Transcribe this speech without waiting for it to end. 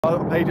I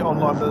paid it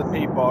online for the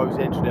people. I was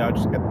the engineer. I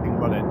just kept the thing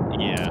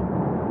running. Yeah.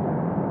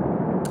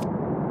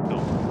 Cool.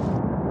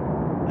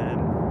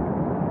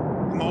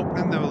 I'm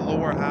opening the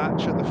lower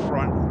hatch at the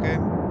front, okay?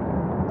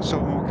 So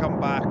when we come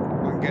back,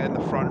 we can get in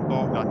the front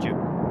bottom. Got you.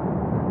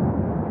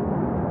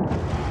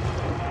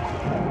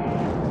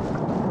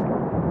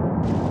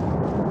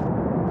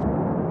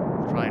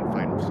 Try and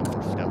find some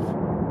more stuff.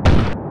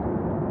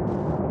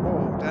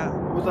 Oh, damn.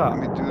 What was that? Let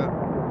me do that.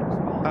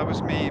 That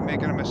was me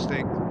making a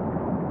mistake.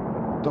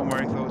 Don't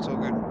worry, though, it's all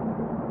good.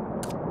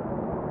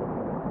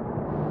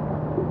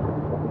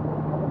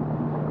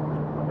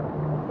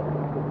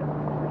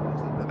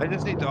 I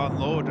just need to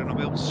unload and I'll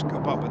be able to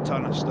scoop up a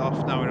ton of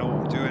stuff now I know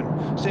what I'm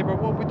doing. Saber,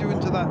 what are we doing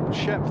to that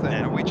ship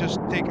then? Are we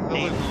just taking the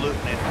loot?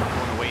 Looting it and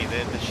going away.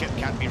 The ship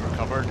can't be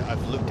recovered.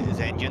 I've looked at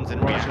his engines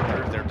and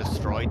reactors. They're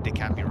destroyed. They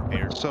can't be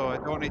repaired. So I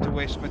don't need to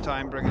waste my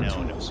time bringing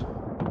tools.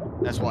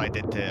 That's what I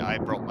did. I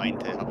brought mine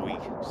to have a wee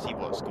see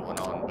what's going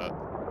on, but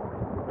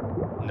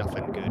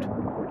nothing good.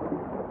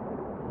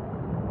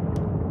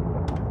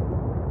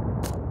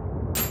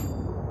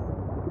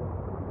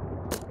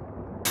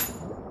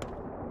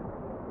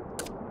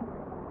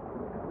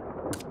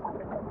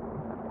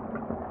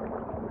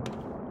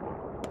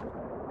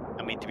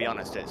 I mean, to be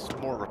honest, it's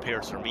more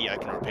repairs for me. I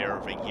can repair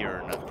everything here,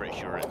 and I'm pretty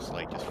sure it's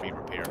like just free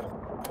repair.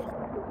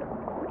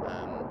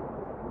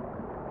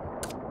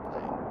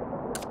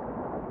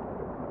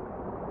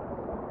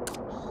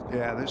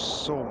 Yeah, there's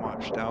so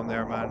much down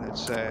there, man.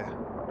 It's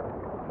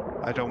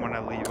I don't want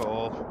to leave it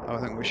all. I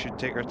think we should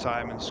take our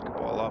time and scoop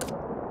it all up.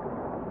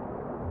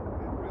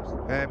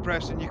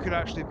 Preston, you could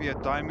actually be a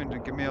diamond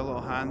and give me a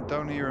little hand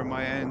down here on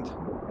my end.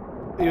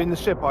 Are you in the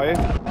ship, are you?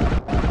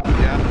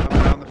 Yeah,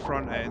 I'm down the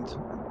front end.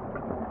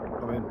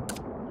 Come in.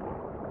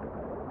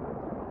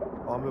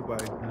 On the way.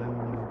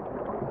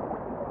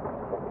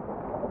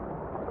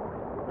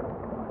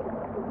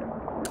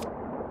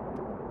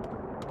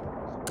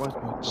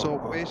 So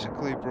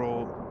basically,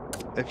 bro,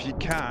 if you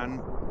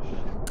can,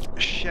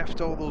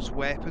 shift all those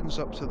weapons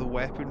up to the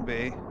weapon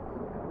bay.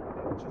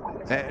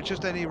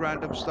 Just any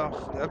random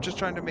stuff. I'm just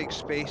trying to make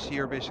space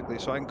here, basically,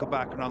 so I can come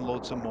back and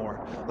unload some more.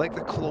 Like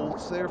the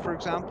clothes there, for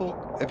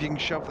example, if you can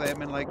shove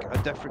them in like a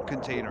different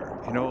container,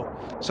 you know,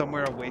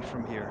 somewhere away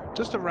from here.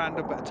 Just a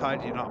random bit of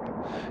tidying up.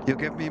 You'll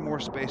give me more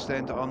space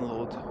then to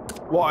unload.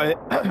 What,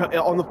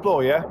 on the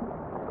floor, yeah?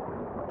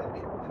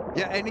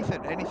 Yeah,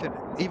 anything.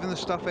 Even the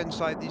stuff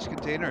inside these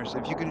containers.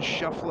 If you can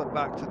shuffle it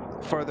back to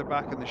further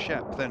back in the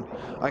ship, then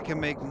I can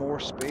make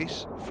more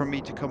space for me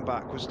to come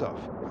back with stuff.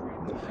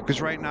 Because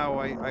right now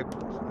I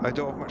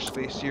don't have much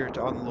space here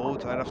to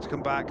unload. I'd have to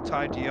come back,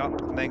 tidy up,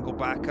 and then go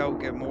back out,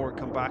 get more,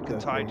 come back and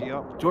tidy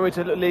up. Do you want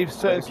me to leave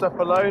certain stuff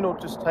alone, or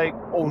just take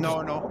all?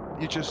 No.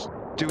 You just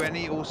do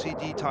any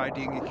OCD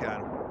tidying you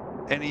can.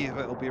 Any of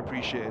it will be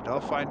appreciated.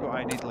 I'll find what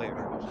I need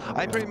later.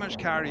 I pretty much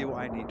carry what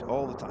I need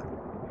all the time.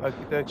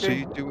 Okay. So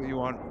you do what you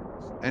want.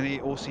 Any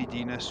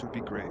OCD-ness would be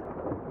great.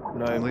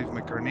 No. I'll leave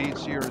my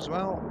grenades here as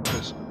well,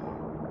 because...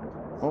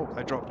 Oh,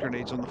 I dropped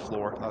grenades on the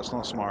floor. That's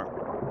not smart.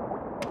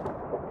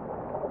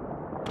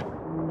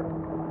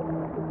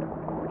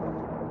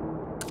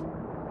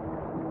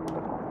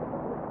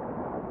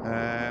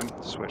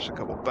 Switch a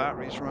couple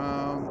batteries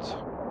around.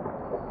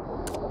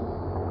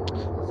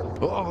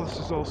 Oh, this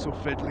is all so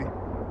fiddly.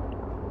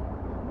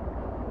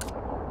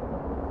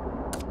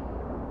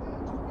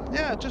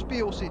 Yeah, just be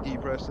OCD,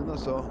 Preston,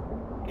 that's all.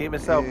 Keep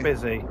myself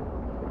busy.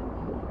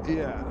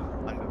 Yeah.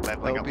 I'm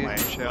leveling up my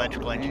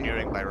electrical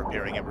engineering by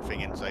repairing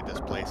everything inside this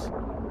place.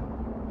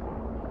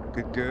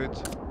 Good.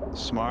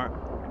 Smart.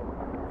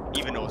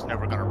 Even though it's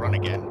never going to run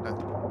again.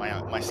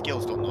 My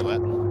skills don't know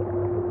that.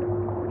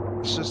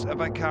 It's just, if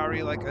I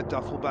carry like a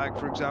duffel bag,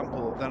 for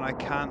example, then I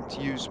can't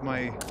use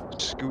my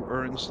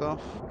scooter and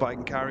stuff, but I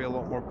can carry a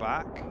lot more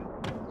back.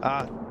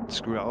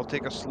 Screw it, I'll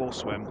take a slow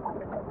swim.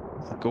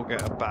 I'll go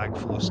get a bag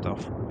full of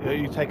stuff. Are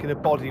you taking a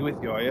body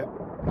with you, are you?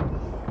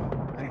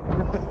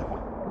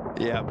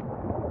 Yeah.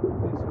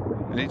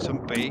 I need some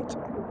bait.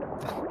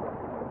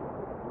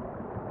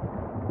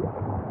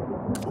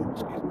 Oh,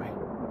 excuse me.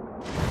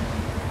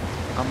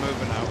 I'm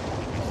moving out.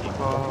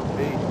 Oh,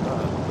 me.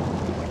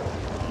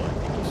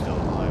 He's still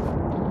alive.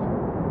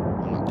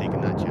 I'm not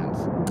taking that chance.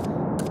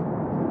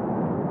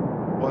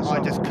 What's I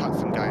just cut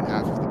some guy in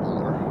half with the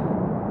bowler.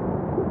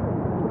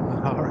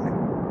 Alright.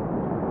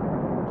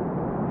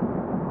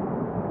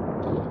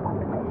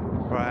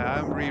 Right,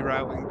 I'm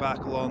rerouting back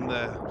along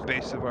the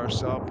base of our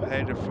sub,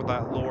 headed for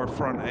that lower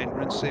front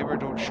entrance. Saber,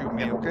 don't shoot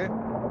me, okay?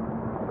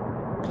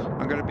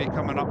 I'm going to be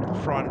coming up the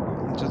front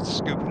and just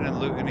scooping and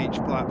looting each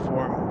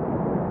platform.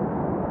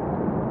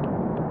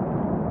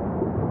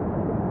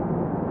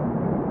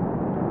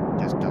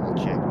 Just double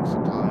checking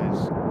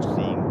supplies,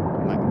 seeing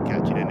if I can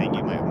catch anything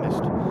you might have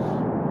missed.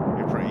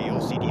 You're pretty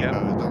OCD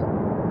about it though.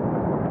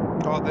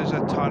 Oh, there's a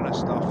ton of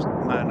stuff,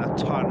 man, a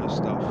ton of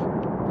stuff.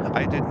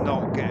 I did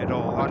not get it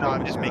all. Oh no,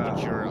 I'm just making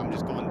sure. I'm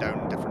just going down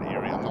a different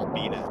area. I'm not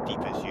being as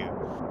deep as you.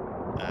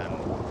 I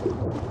don't know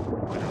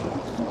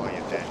why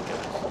you're dead,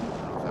 guys. I don't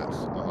know if that's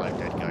a live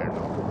dead guy or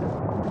not.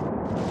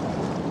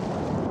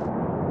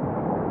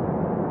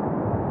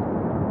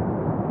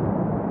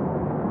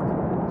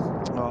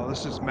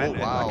 this is meant.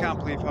 Oh, wow. I can't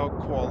believe how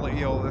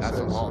quality all this That's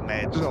is. a lot of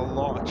meds. There's a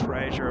lot of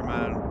treasure,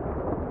 man.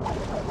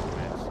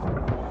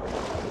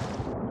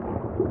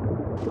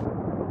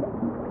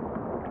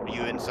 Are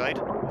you inside?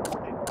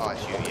 Oh,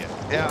 it's you,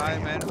 yeah. Yeah,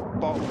 I'm in.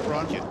 Bottom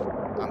front.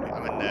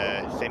 I'm in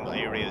the same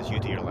area as you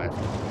to your left.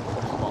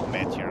 There's a lot of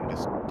meds here I'm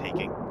just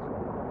taking.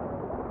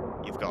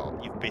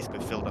 You've basically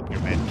filled up your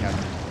med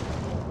cabinet.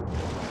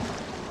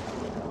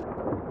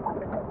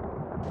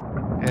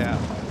 Yeah.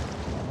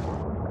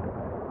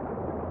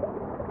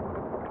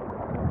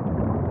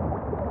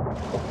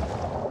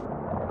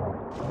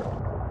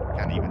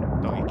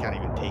 You can't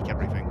even take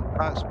everything.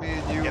 That's me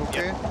and you, Yep,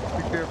 okay? yep.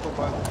 Be careful,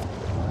 bud.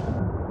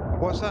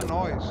 What's that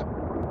noise?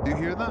 Do you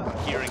hear that? I'm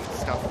hearing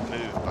stuff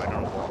move, but I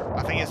don't know what.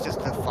 I think it's just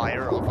the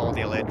fire of all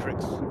the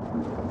electrics.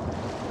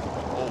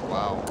 Oh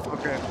wow.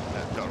 Okay.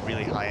 That's got a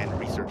really high-end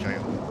research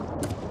item.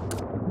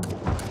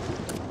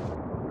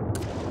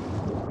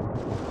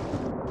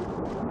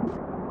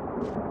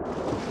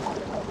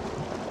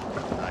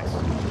 Nice.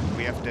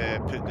 We have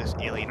to put this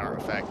alien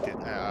artifact,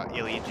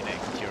 alien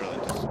genetic material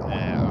into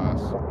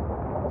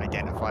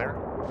identifier.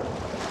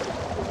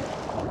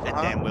 And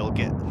then we'll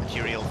get the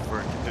material for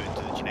it to put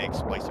into the genetic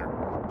splicer.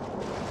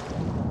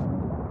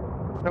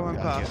 Coming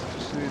past,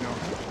 just so you know.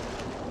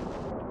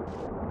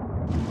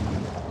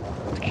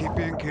 Keep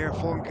being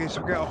careful in case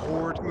we get a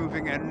horde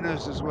moving in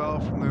us as well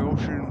from the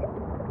ocean.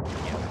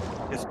 Yeah.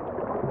 Just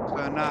It's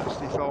a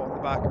nasty thought in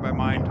the back of my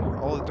mind.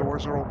 All the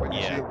doors are open, you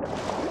Yeah. see.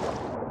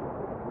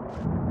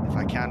 if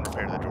I can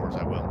repair the doors,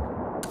 I will.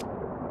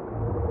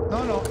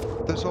 No,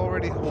 there's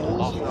already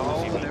holes in the hull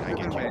you and mean, I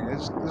everything, get you.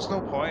 mate. There's no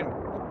point.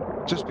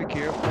 Just be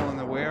careful in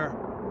the wear.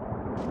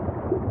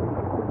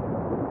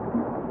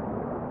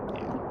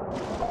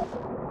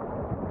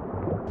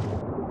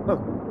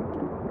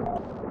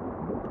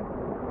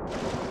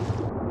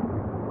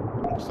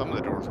 Some of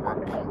the doors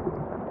work.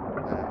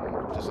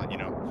 Just letting you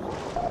know.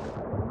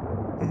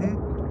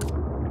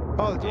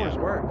 Oh, the doors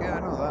work. Yeah, I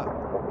know that.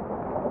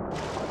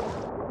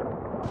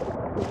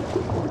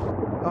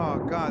 Oh,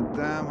 god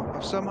damn.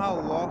 I've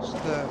somehow lost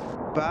the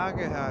bag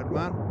I had,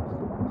 man.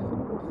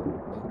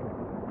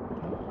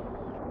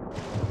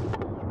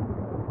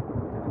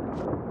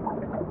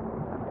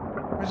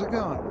 Where's it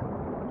gone?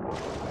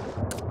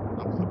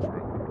 I'll look for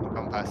it. I'll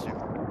come past you.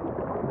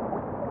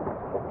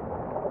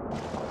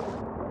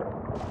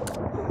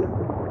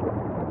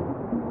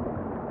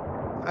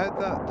 I had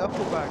that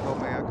duffel bag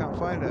on me. I can't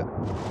find it.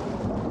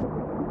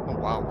 Oh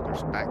wow,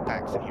 there's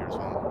backpacks in here as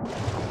well.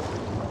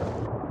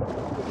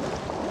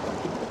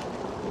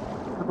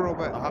 Bro,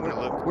 but I'm having a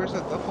look. where's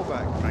that duffel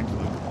bag? Trying to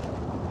look.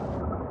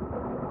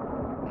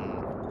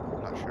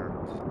 Not sure.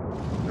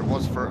 There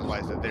was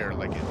fertilizer there,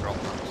 like it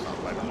dropped on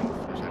stuff. I don't know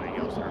if there's anything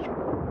else there.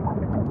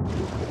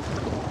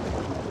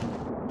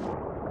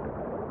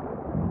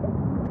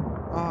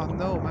 Oh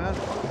no, man.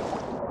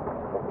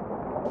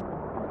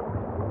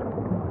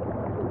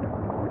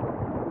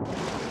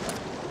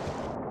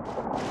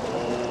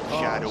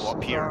 Shadow it's so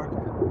up here. dark.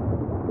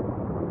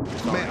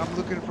 Mate, I'm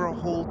looking for a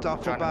whole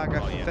duffel bag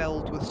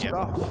filled with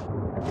stuff.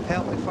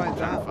 Help me find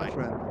that, my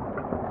friend.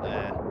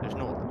 There's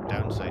no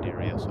downside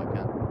area, so I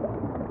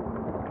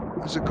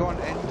can't. Has it gone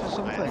into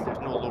something? There's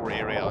no lower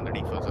area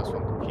underneath us, that's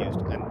what I'm confused.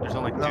 And there's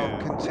only No,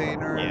 two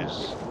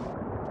containers.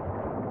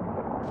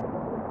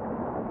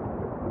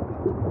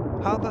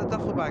 How'd that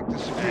duffel bag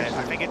disappear?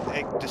 I think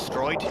it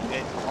destroyed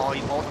it. All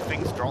the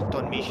things dropped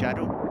on me,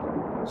 Shadow.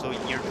 So it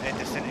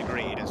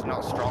disintegrated. It's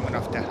not strong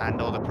enough to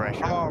handle the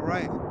pressure. Oh,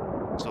 right.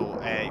 So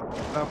okay,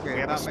 we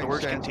have a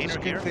storage container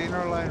here.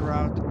 Container lying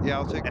around. Yeah,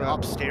 I'll take and that.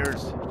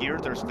 upstairs here,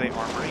 there's the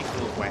armory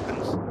full of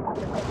weapons.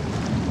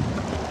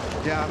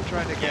 Yeah, I'm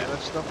trying to get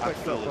this stuff I'm picked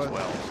full up. as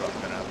well, so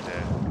I'm gonna have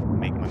to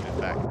make my move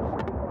back.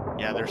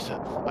 Yeah, there's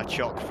a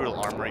chock full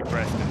armory,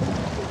 Preston.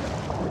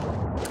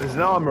 There's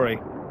an armory?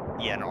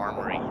 Yeah, an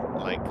armory.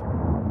 Like,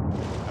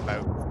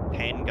 about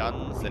 10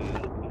 guns and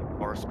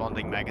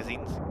corresponding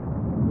magazines.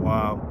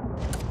 Wow.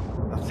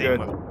 That's Same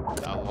good.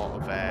 with a lot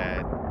of,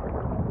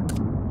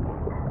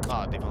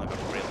 they've only got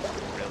rail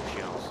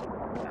shells.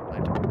 Never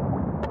mind.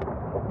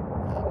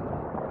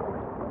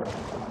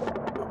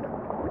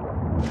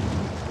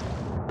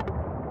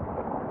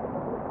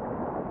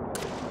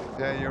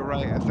 Yeah, you're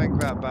right. I think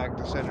that bag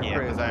disintegrated.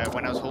 Yeah, because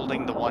when I was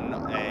holding the one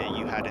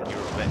you had in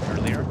your bit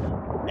earlier,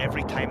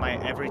 every time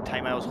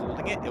I was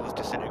holding it, it was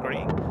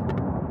disintegrating.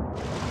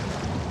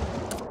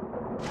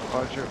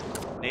 Roger.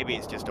 Maybe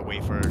it's just a way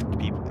for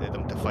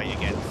them to fight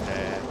against.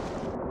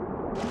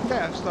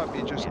 Yeah, stop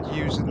me just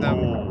using them.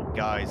 Oh,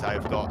 guys,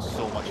 I've got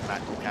so much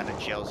macro cannon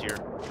shells here.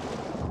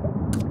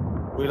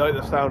 We like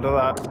the sound of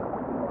that.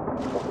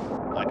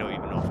 I don't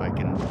even know if I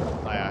can.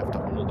 I have to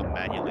hold them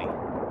manually.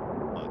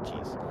 Oh,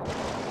 jeez.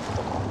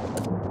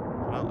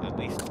 Well, at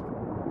least.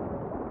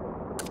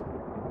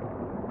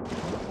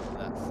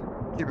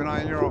 Keep an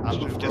eye on your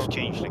options. I've just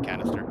changed the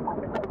canister.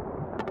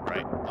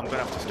 Right, I'm gonna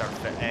have to start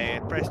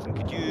fit. Preston,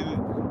 could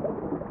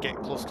you get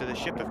close to the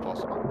ship if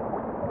possible?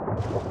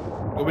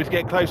 Want me to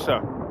get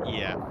closer?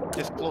 Yeah,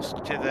 just close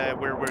to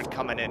where we're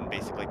coming in,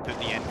 basically. Put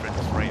the entrance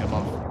right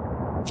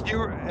above.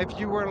 If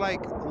you were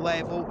like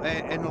level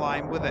in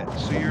line with it,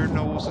 so your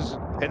nose is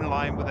in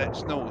line with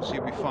its nose,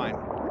 you'll be fine.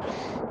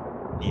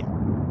 Yeah.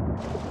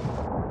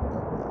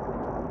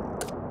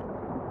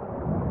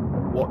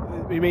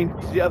 What you mean?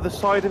 To the other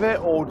side of it,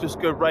 or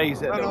just go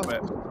raise it a little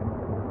bit?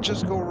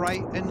 Just go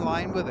right in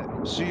line with it.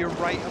 So you're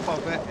right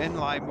above it, in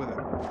line with it.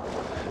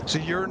 So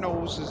your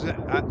nose is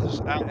at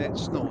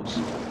its nose.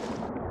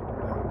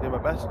 I'll do my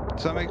best.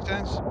 Does that make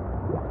sense?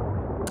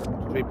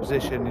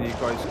 Reposition, and you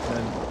guys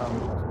can.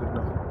 That's good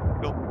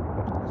enough.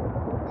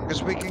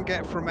 Because we can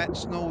get from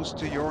its nose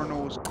to your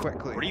nose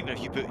quickly. Or even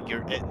if you put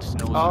your its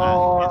nose.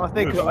 I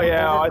think.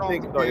 Yeah, I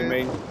think what you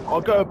mean.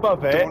 I'll go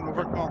above it. Don't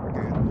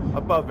overcomplicate.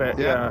 Above it.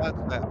 Yeah.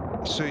 That's it.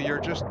 So you're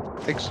just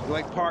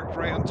like parked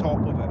right on top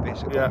of it,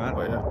 basically. Yeah. Man.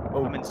 Yeah.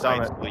 Oh, I'm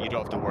inside, so you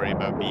don't have to worry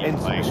about being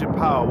insufficient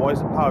power. Why is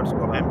the power just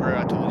gone out? Remember,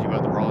 I told you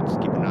about the rods.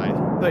 Keep an eye.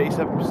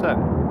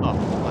 37%. Oh,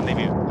 well,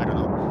 maybe I don't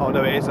know. Oh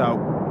no, it is out.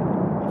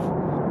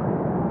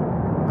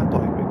 I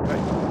thought it'd be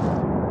great.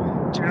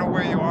 Do you know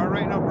where you are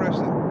right now,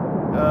 Preston?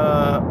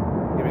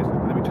 Give me a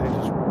second. Let me change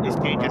this. He's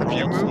changing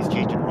rods. He's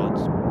changing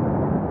rods.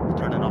 He's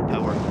turning on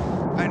power.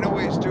 I know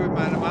what he's doing,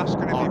 man. I'm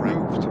asking if he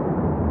moved.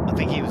 I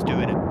think he was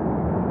doing it.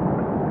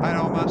 I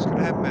know. I'm asking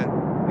him, man.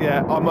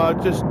 Yeah, I'm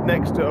just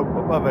next to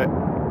above it.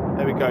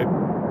 There we go.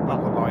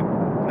 Back online.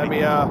 Let me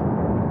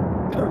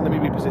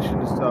reposition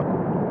this up.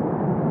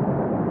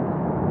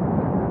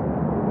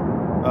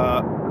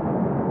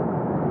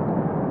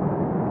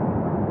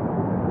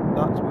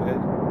 That's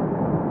weird.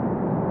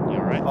 You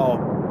alright? Oh,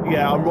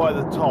 yeah, I'm right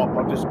at the top.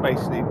 I'm just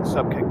basically the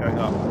sub kick going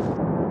up.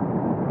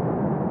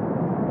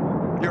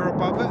 You're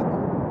above it?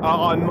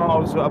 I'm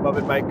miles above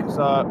it, mate, because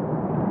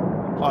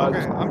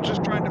okay, I'm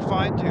just trying to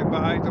find you,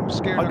 but I'm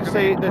scared. I can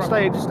see. Just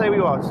stay where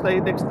you are. Stay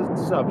next to the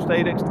sub.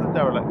 Stay next to the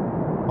derelict.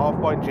 I'll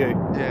find you.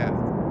 Yeah.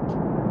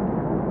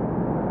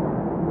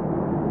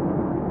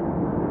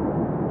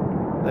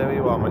 There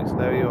you are, mate.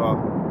 There you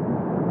are.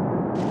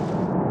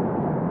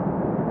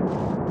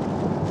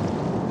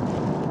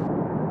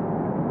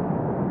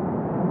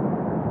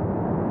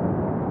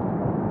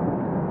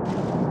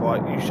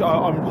 Right,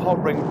 I'm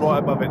hovering right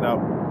above it now.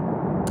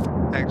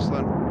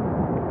 Excellent.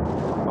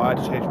 I had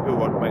to change fuel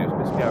rod, mate. It was a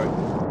bit scary.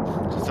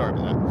 Sorry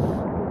about that.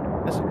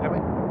 That's okay,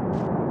 mate.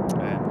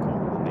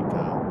 Cool. I think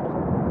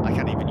I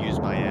can't even use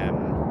my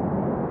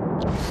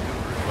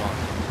scooter on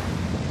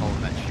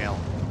holding that shell.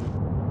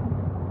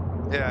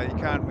 Yeah, you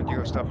can when you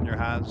got stuff in your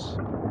hands.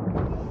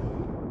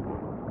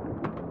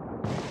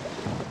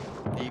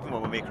 Even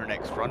when we make our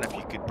next run, if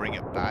you could bring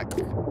it back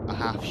a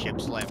half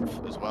ship's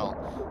length as well,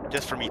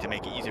 just for me to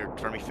make it easier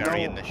for me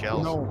ferrying the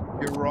shells. No,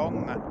 you're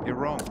wrong, man. You're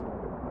wrong.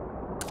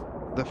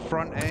 The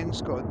front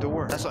end's got a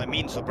door. That's what I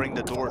mean, so bring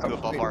the door to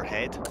above our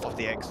head of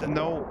the exit.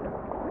 No.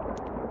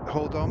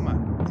 Hold on,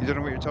 man. You don't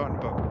know what you're talking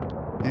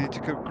about. You need to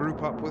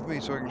group up with me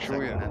so I can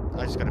show you.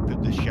 I just gotta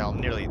put the shell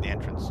nearly at the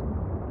entrance.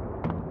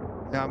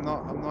 Yeah, I'm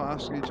not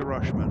asking you to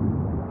rush, man.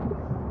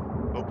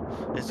 Oh,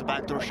 is the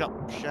back door shut,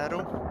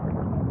 Shadow?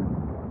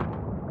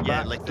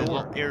 Yeah, like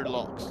the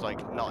airlock's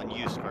like not in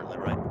use currently,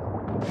 right?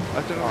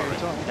 I don't know what you're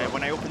talking about.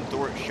 When I opened the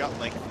door, it shut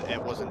like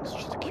it wasn't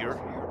secure.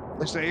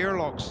 It's the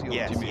airlock sealed,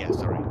 yes, you mean? Yes,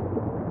 sorry.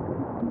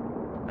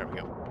 There we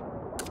go.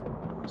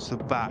 It's the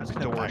back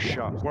door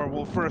shut.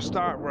 Well, for a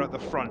start, we're at the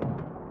front.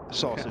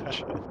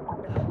 Sausage.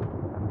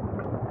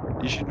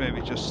 You should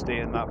maybe just stay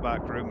in that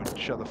back room and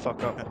shut the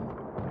fuck up.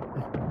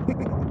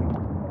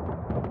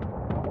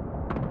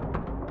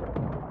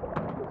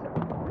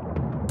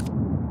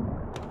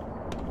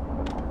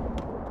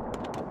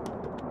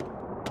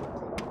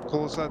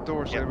 Close that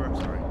door, Saber.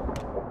 Yep, sorry.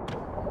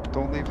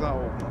 Don't leave that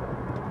open.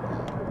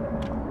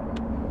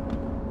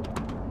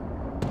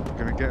 You're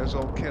gonna get us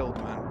all killed,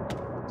 man.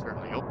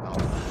 Certainly hope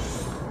not.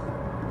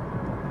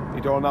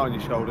 You don't want that on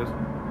your shoulders.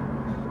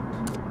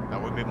 I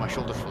won't move my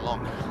shoulders for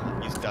long.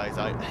 You guys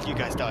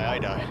die, I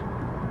die.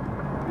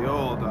 We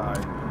all die.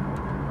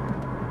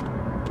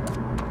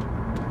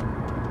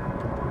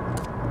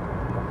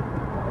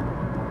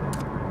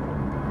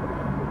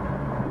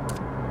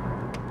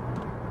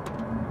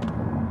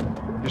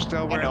 You're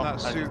still wearing that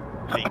suit.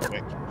 Being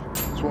quick.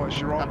 So what's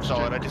your option? I'm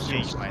sorry, I just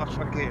changed my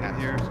in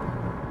here.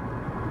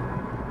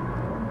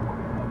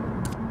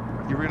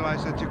 You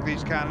realise I took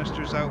these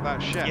canisters out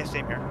that ship? Yeah,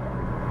 same here.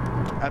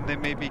 And they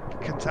may be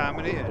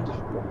contaminated.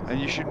 And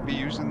you shouldn't be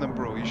using them,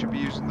 bro. You should be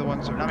using the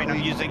ones that are I'm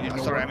using,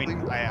 clean.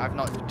 I've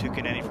not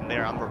taken any from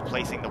there. I'm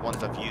replacing the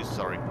ones I've used,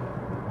 sorry.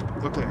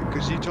 Okay,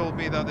 because you told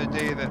me the other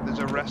day that there's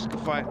a risk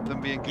of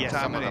them being contaminated.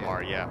 Yeah, some of them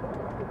are, yeah.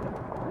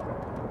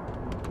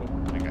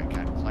 I think I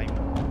can't climb.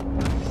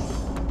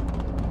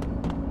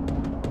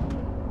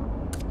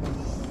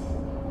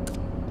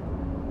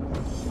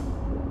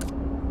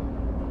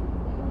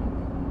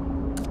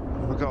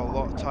 We've got a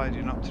lot of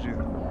tidying up to do.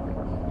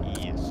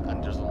 Yes,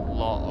 and there's a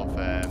lot of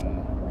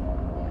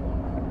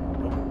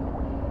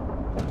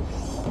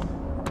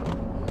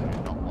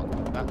not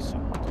want that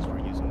suit because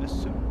we're using this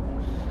suit.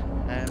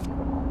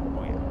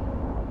 Oh yeah.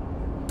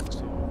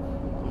 So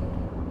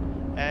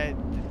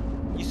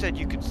you said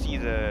you could see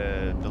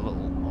the little.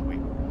 Oh wait,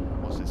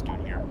 what's this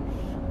doing here?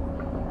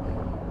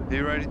 Are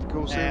you ready to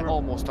go, Saber?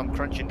 Almost. I'm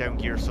crunching down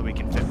gear so we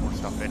can fit more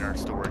stuff in our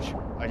storage.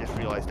 I just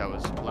realised I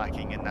was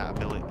lacking in that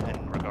ability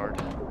in regard.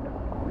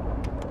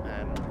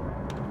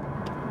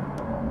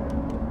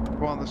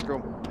 Come on, let's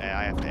go.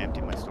 I have to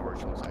empty my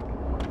storage 1 second.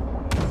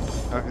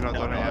 Have you not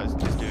done it yet? I was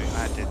just doing.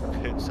 I had to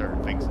put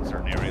certain things in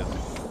certain areas.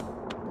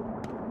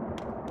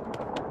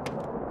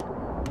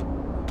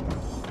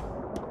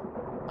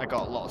 I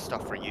got a lot of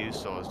stuff for use,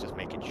 so I was just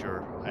making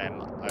sure I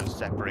was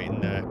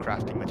separating the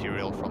crafting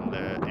material from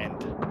the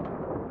end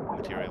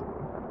material.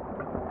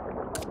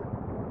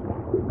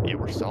 Yeah,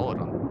 we're solid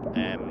on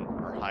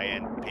our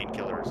high-end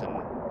painkillers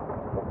and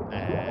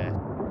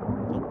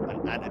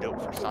an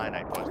antidote for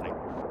cyanide poisoning.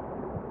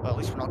 Well, at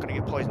least we're not going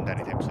to get poisoned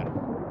anytime soon.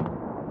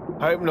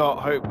 Hope not,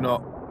 hope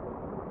not.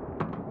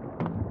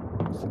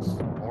 This is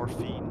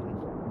morphine.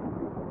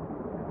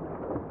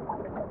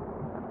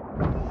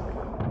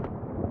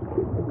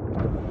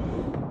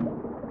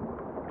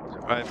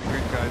 Alright, be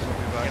good guys, I'll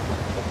be back.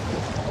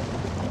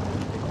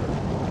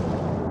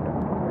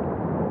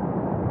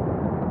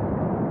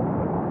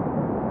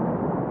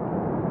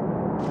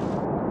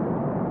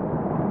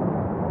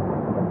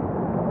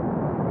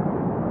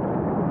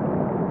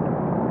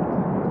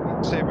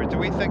 Saber, do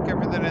we think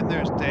everything in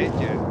there is dead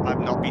yet? I've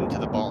not been to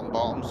the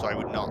bottom, so I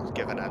would not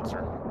give an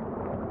answer.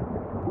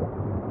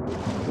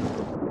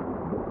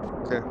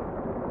 Okay.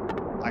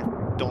 I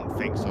don't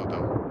think so,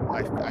 though.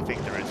 I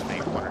think there is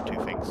maybe 1 or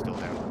 2 things still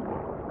down.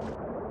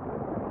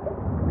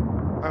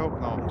 I hope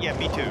not. Yeah,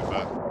 me too,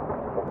 but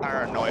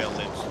paranoia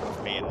lives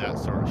with me in that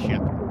sort of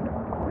shit.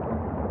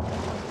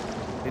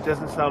 It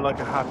doesn't sound like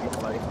a happy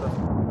place, does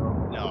it?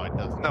 No, it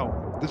doesn't. No,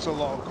 there's a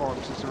lot of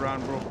corpses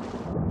around, bro.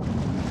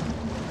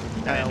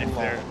 And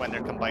when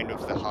they're combined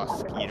with the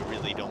husk, you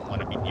really don't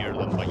want to be near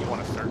them, but you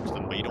want to search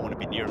them, but you don't want to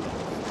be near them.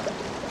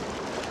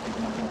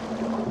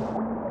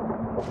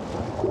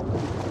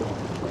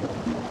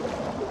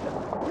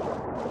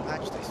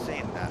 Actually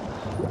saying that,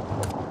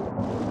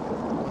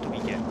 what do we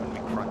get when we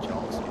crunch an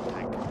oxygen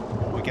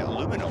tank? We get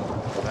aluminum.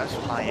 That's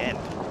high end.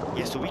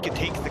 Yeah, so we could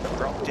take the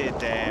corrupted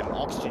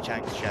oxygen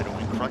tanks, Shadow,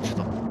 and crunch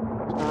them.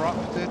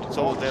 Corrupted?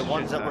 So the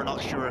ones that we're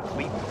not sure are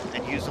clean,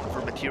 and use them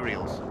for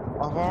materials.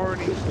 I've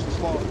already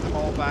slotted them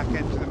all back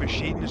into the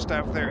machine just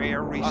out there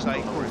air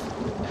recycling.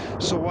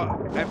 So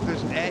what, if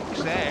there's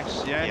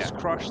excess, yes,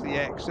 crush the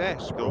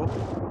excess, bro.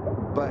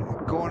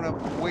 But gonna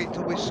wait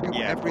till we scoop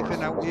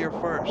everything out here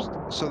first.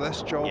 So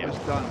this job is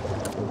done.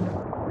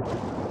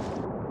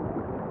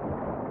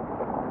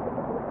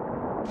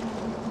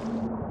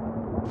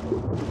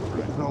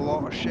 There's a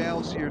lot of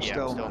shells here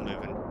still. Still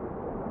moving.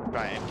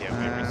 Try and empty out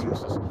my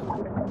resources.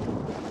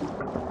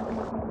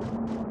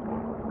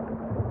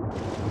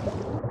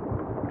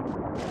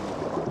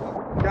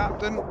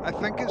 Captain, I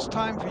think it's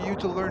time for you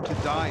to learn to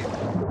dive.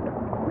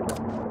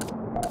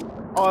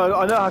 Oh,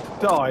 I know how to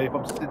dive, I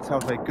just didn't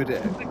sound very good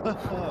at it.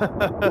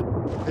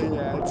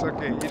 Yeah, it's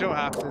okay. You don't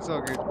have to, it's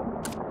all good.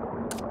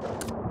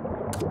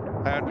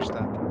 I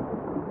understand.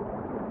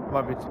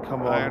 Might be to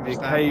come on the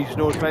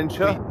occasional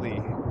adventure.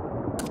 Completely.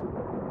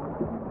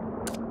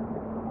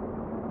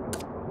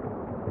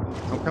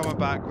 I'm coming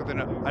back with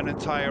an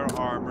entire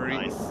armory.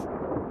 Nice.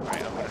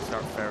 Right, I'm going to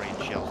start ferrying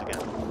shells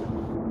again.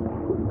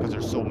 Because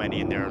there's so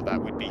many in there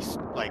that would be,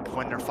 like,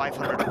 when they're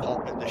 500 a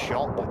pop at the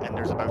shop and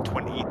there's about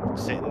 20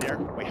 sitting there,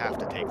 we have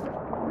to take them.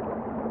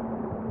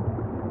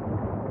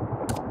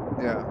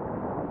 Yeah.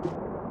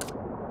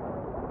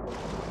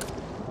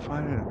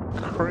 Finding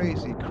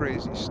crazy,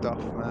 crazy stuff,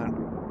 man.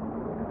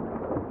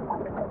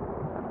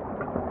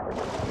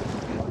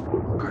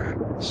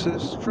 This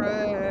is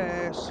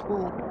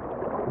stressful.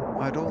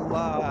 I don't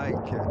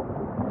like it.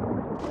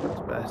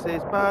 Stress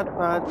is bad,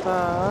 bad,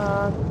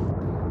 bad.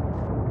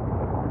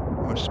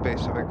 How much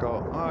space have I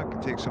got? Oh, I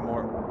can take some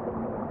more.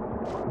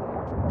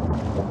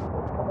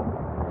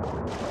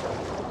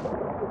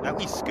 That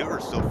wee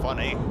scooter's so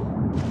funny.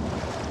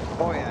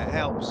 Oh yeah, it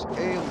helps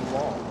a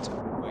lot.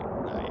 Wait,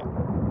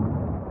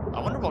 yeah. I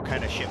wonder what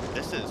kind of ship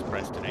this is,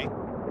 Preston, eh?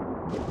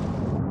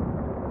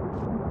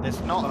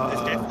 It's not.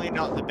 It's definitely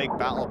not the big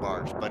battle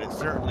barge, but it's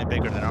certainly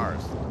bigger than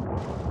ours.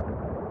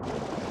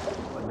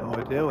 I've no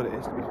idea what it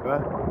is, to be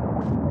fair.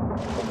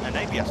 It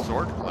might be a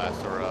sword class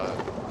or a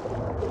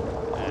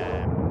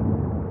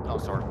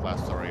not sword class,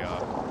 sorry,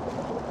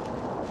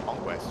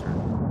 conquester.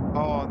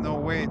 Oh no,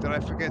 wait, did I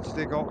forget to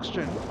take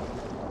oxygen?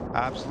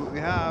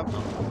 Absolutely have.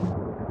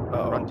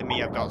 Run to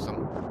me, I've got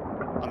some.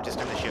 I'm just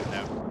in the ship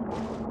now.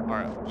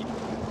 Alright.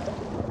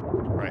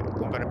 Right,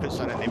 I'm gonna put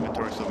some in the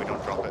inventory so we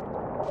don't drop it.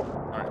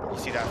 Alright, you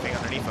see that thing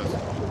underneath us?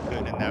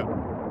 Putting it now.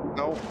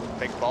 No.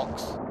 Big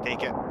box,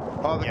 take it.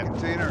 Oh, the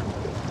container.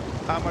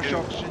 How much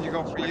oxygen you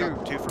got for you?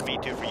 Got 2 for me,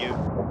 2 for you.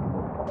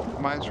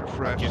 Mine's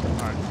refreshed.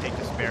 Alright, take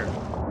the spare.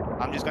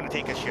 I'm just gonna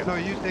take a ship. No,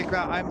 you take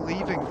that, I'm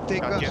leaving.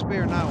 Take that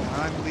spare now, and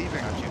I'm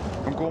leaving.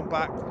 I'm going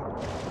back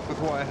with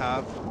what I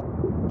have.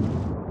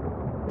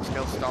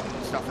 Still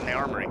stuff in the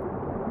armory.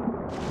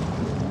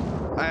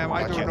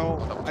 I don't know.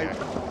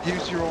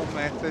 Use your own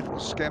method,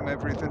 skim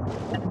everything.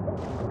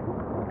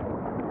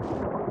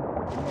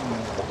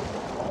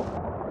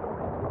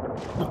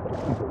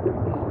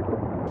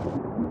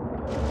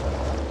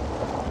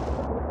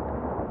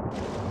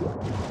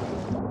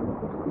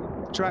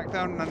 Track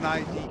down an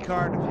ID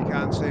card if you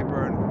can,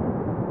 Saber,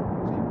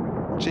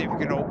 and see if you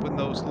can open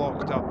those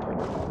locked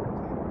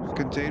up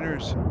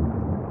containers.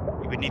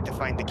 You would need to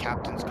find the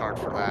captain's card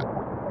for that.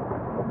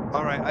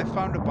 Alright, I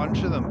found a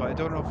bunch of them, but I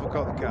don't know if we've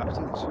got the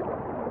captain's.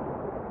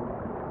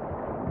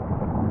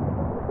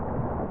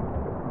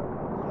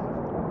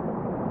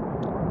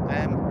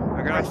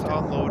 I'm gonna have to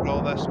unload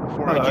all this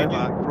before I get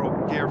back,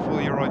 bro. Careful,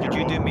 you're on your own. Could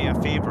you do me a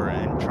favour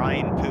and try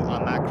and put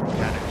a macro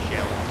cannon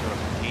shell into a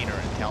container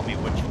and tell me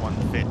which one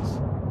fits,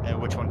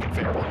 which one can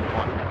fit more than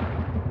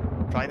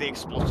one? Try the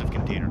explosive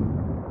container.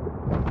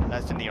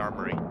 That's in the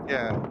armory.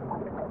 Yeah.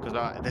 Because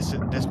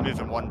this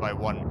moving one by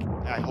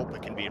one, I hope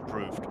it can be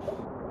improved.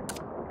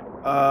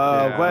 Where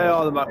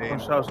are the macro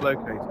shells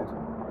located?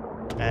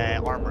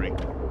 Armory.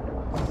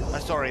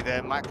 Sorry,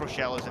 the macro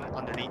shell is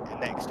underneath,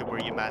 next to where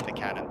you man the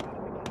cannon.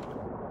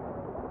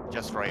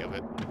 Just right of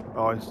it.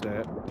 Oh, I see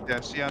it. Yeah,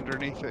 see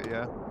underneath it,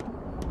 yeah.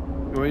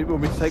 You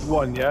want me to take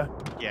one, yeah?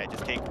 Yeah,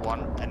 just take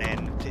one, and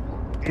then...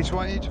 I just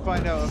want you to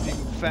find out if you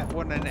can fit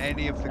one in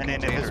any of the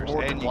containers. And then if there's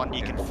more than one,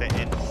 you can fit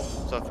in.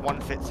 So if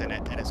one fits in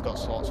it, and it's got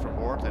slots for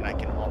more, then I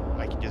can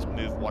just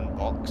move one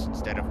box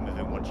instead of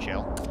moving one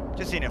shell.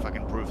 Just seeing if I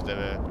can prove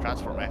the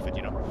transport method,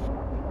 you know?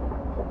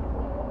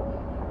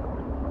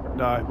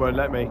 No, it won't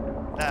let me.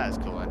 That's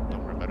cool, then.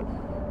 Don't worry about it.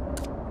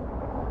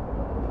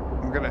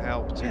 I'm gonna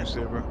help too,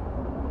 Saber.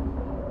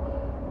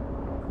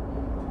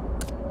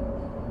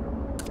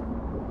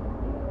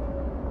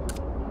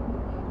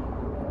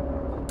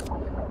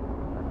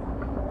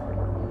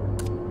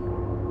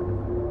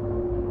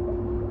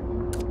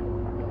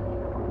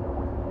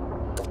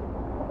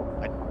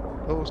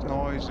 Those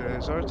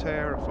noises are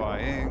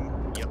terrifying.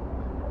 Yep.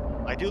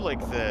 I do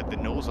like the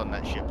nose on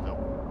that ship, though.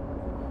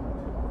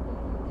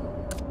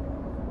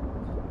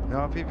 No,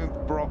 I've even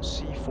brought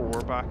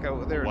C4 back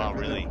out of there. Wow,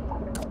 really?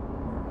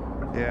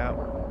 Yeah.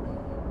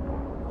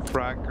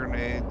 Frag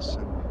grenades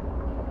and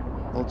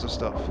loads of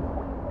stuff.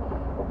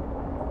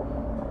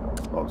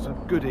 Lots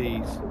of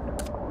goodies.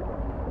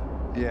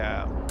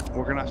 Yeah,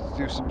 we're gonna have to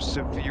do some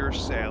severe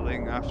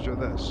sailing after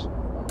this.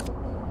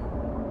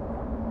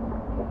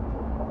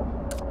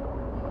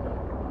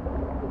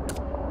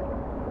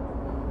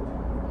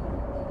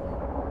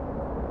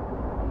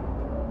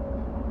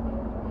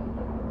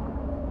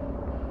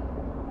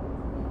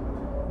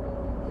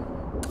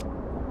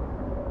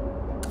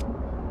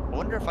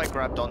 If I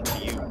grabbed onto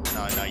you.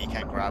 No, you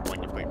can't grab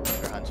when you've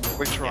got your hands full.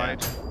 We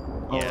tried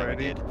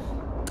already. Yeah,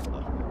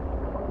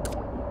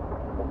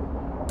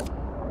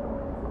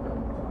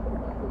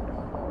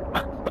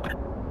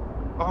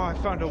 Oh, I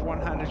found a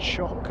one-handed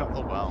shotgun.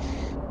 Oh wow.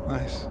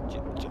 Nice.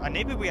 And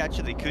maybe we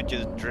actually could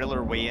just drill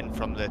our way in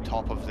from the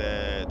top of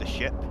the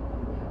ship.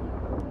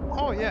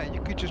 Oh yeah, you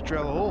could just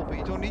drill a hole, but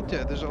you don't need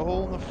to. There's a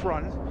hole in the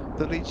front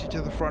that leads you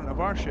to the front of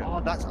our ship. Oh,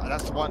 that's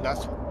the one.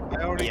 That's.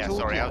 I already told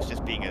sorry, you. I was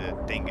just being a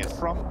dingus.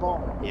 Front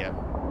bomb. Yeah.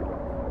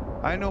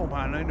 I know,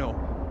 man, I know.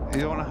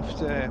 You don't have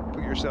to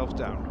put yourself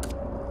down.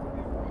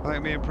 I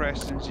think me and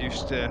Preston's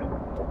used to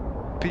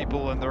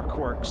people and their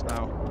quirks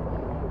now.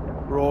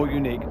 We're all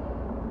unique.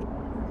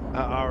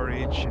 At our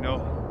age, you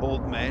know,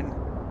 old men.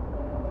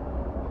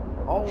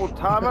 Old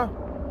timer?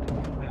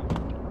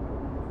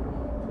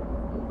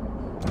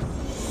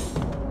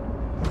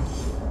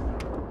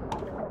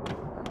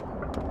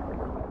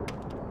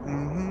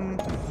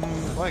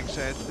 Like I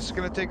said, it's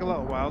going to take a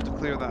little while to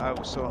clear that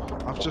out, so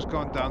I've just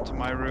gone down to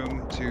my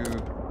room to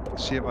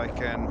see if I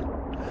can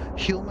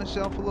heal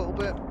myself a little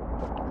bit.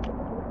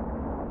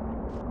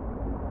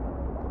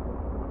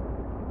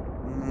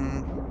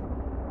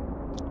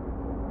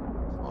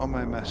 What am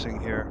I missing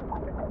here?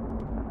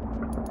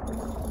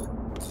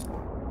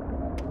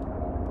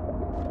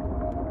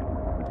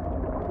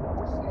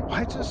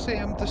 Why does it say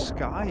I'm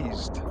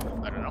disguised?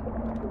 I don't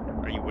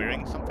know. Are you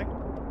wearing something?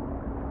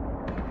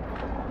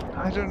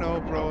 I don't know,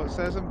 bro. It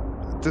says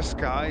I'm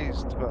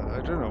disguised, but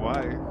I don't know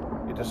why.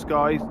 You're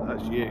disguised?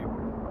 That's you.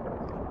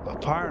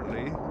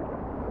 Apparently.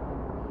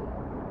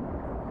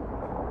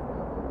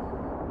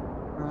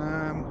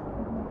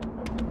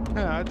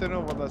 Yeah, I don't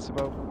know what that's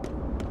about.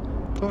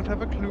 Don't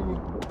have a clue.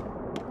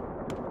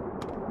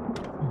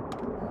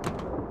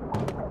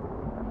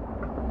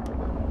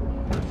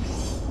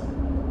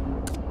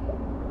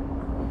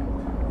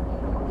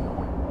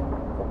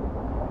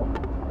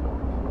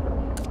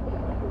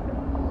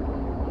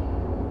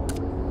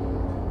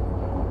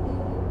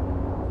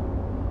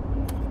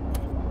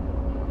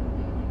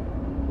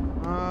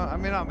 I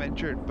mean, I'm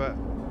injured, but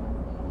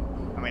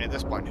I mean, at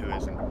this point, who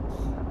isn't?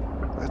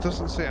 it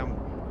doesn't say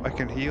I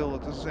can heal.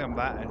 It doesn't say I'm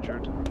that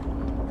injured.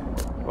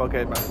 Well,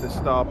 get back to the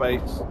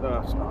starbase.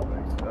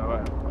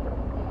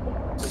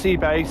 Sea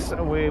base,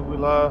 and we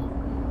will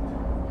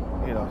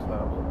heal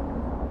ourselves.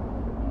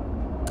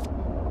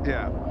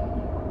 Yeah.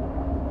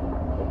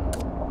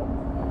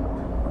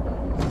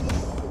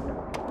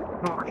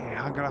 Okay,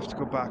 I'm gonna have to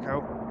go back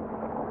out.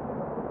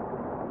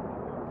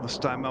 This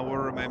time I will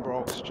remember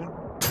oxygen.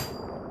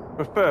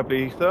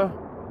 Preferably ether.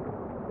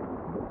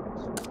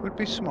 Would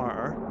be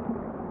smarter.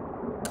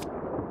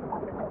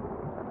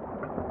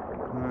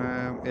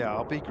 Yeah,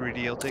 I'll be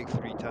greedy. I'll take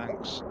 3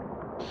 tanks.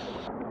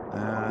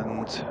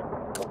 And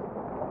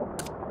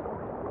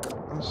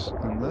this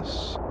and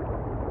this.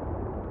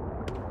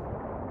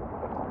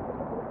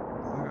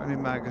 Got any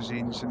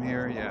magazines in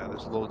here? Yeah,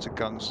 there's loads of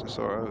guns to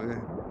sort out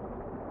here.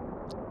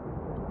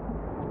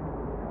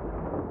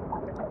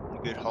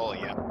 Good haul,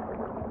 yeah.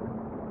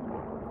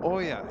 Oh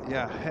yeah,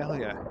 yeah, hell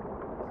yeah.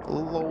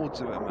 Loads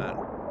of it, man.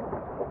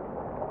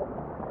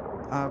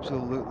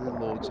 Absolutely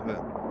loads of it.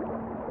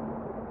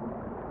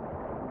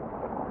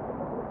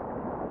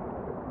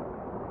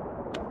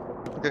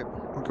 Okay,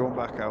 I'm going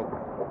back out.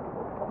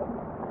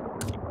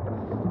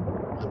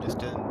 I'm just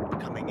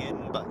coming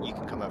in, but you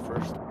can come out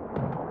first.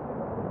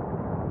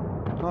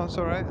 No, it's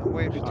alright. I'm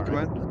waiting for you to come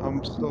in.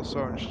 I'm still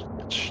sorting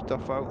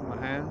stuff out in my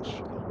hands.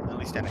 At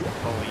least then I can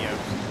follow you out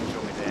and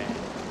show me the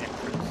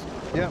entrance.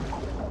 Yep.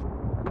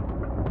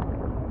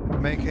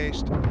 Make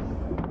haste.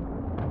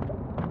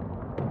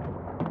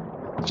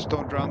 Just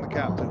don't drown the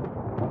captain.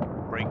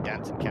 Break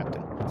dancing,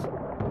 Captain.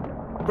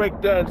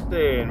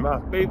 Breakdancing, my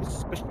favorite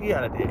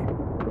speciality.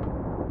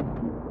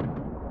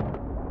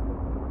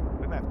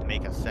 We might have to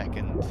make a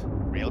second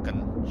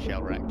railgun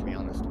shell rack, to be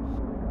honest.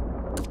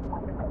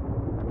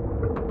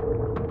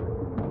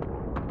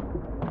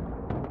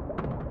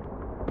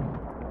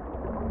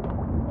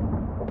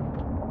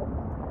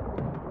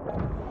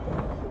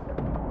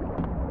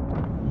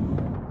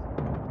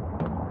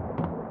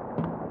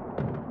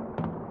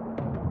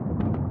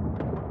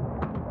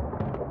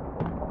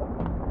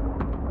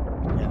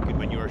 Yeah, good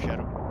when you are,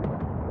 Shadow.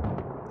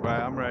 Right,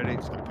 I'm ready.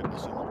 Just gonna put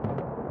this on.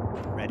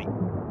 Ready.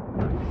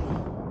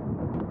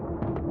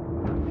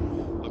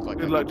 Looks like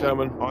Good I've luck, got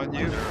gentlemen. On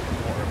you.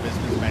 More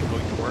businessmen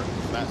going to work.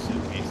 So that's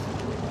suitcase.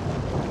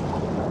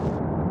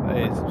 That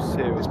is some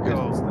serious Let's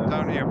go. business there.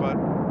 Down here, bud.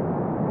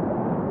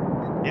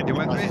 Yep, You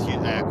with I'll me? just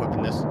use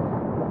equipping this.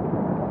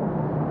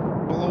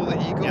 Below the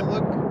eagle, Yep.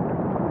 look.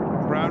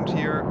 Round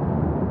here.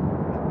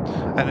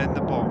 And in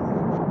the bottom.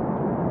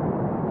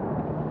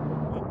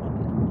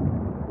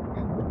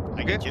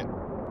 I get you.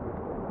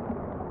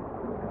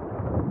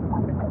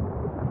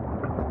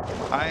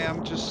 I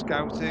am just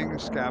scouting,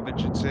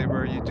 scavenging,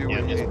 Saber. You do Yeah, what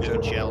I'm you just need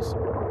moving to. shells.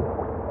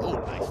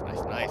 Oh, nice,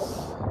 nice, nice.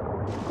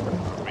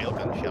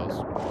 Railgun shells.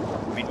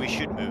 I mean, we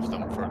should move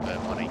them for the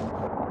money.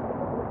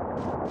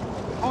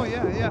 Oh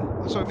yeah, yeah.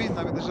 That's what I mean.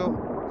 There's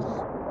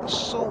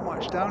so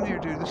much down here,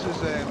 dude. This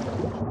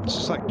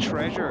is like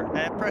treasure.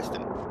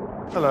 Preston,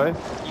 Hello.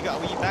 you got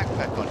a wee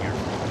backpack on your...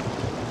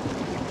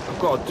 I've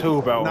got a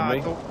tool belt Nah, on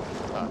me.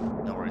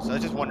 don't. no worries. I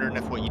was just wondering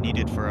if what you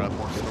needed for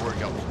more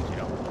storage options, you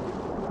know.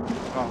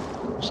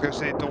 Oh, I was gonna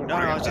say don't. No,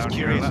 bring I it was just down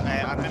here. curious.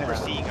 Let- I remember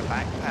seeing a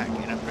backpack,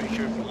 and I'm pretty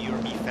sure you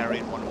or me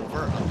ferried one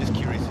over. I'm just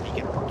curious if you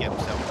can get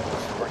yourself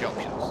more storage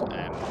options.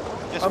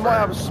 Just I might for-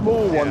 have a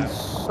small one Yeah.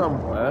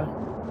 somewhere.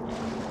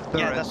 There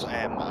Yeah, is. that's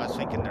I was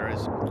thinking there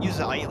is. Use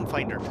the item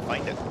finder to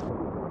find it.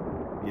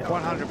 Yeah.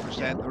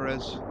 100% there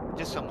is.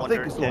 Just some I think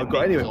wonder it's if what the I've got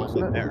make anyway, is all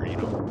wasn't it? better, you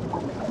know.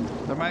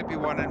 There might be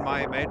one in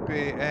my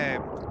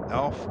medbay,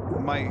 off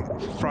my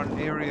front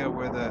area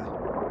where the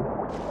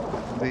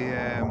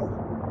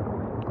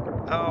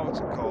oh, what's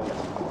it called?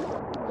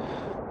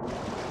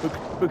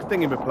 Book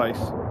thing in my place.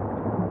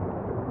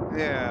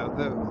 Yeah,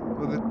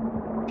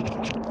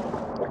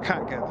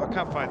 I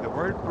can't find the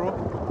word, bro.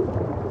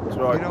 That's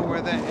right. You know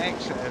where the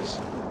exit is.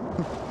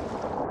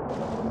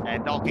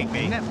 Docking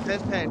bay. Nipped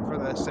his head for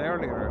this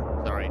earlier.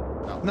 Sorry.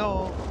 No.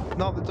 No,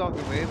 not the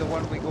docking bay, the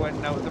one we go in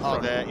and out the Oh,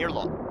 front. the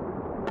airlock.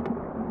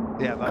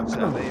 Yeah, that's it,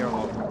 the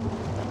airlock.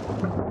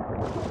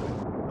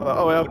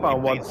 Oh, yeah, I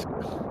found one. I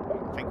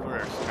think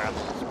we're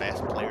Scrabble's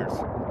best players.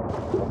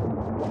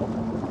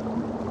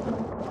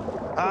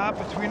 Ah,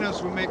 between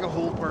us we make a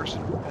whole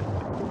person.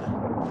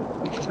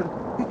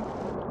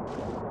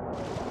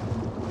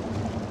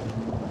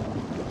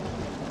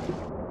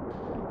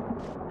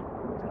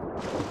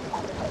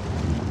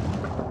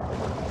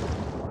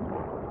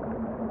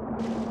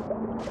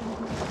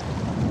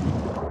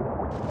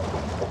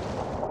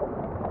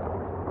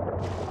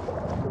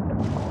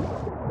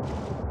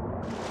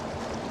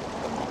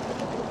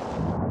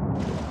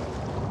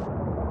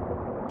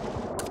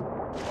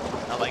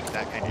 I like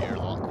that kind of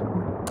airlock.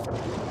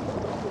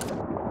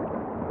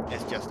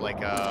 It's just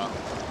like a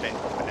bit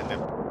open in the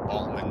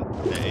bottom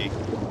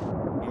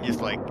and you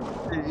just like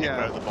get out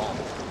Yeah, of the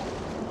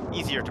bottom.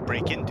 Easier to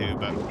break into,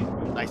 but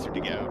nicer to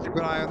get out. keep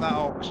an eye on that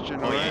oxygen,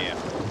 Oh alright? yeah, yeah.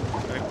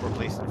 I think we're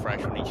replacing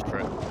fresh on each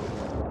trip.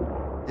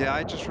 Yeah,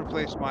 I just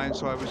replaced mine,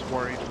 so I was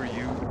worried for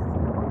you.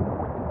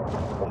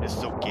 I'm just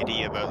so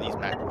giddy about these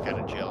macro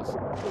cannon shells.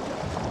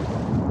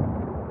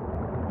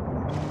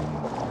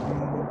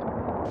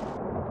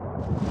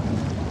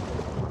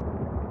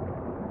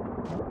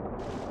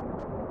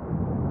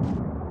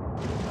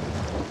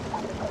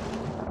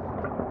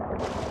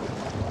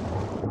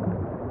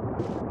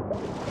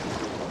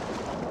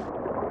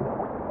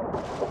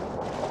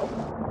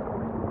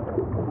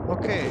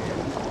 Okay,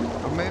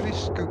 I maybe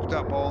scooped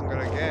up all I'm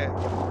gonna get,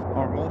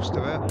 or most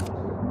of it.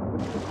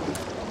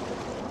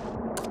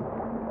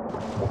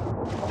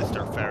 Just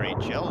start ferrying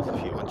shells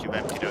if you once you've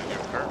emptied out your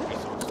current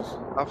resources.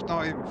 I've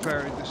not even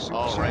ferried the suits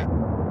Oh, right. yet.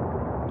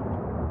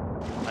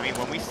 I mean,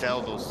 when we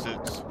sell those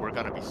suits, we're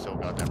gonna be so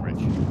goddamn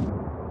rich.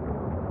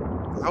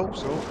 I hope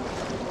so.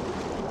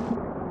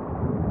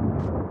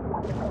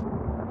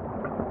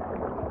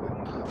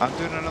 I'm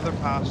doing another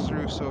pass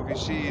through, so if you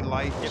see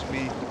light, it's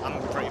me.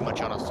 I'm pretty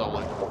much on a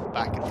solid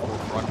back and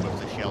forth run with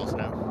the shells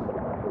now.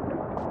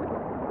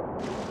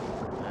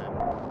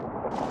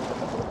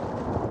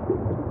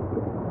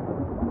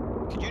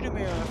 Could you do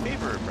me a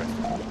favour,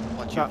 Preston?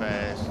 Once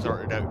you've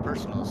sorted out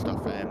personal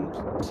stuff,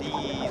 see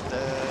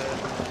the...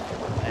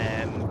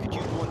 could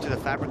you go into the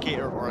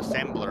fabricator or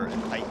assembler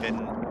and type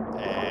in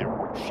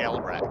shell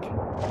rack?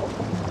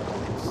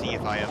 And see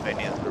if I have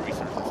any of the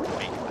resources to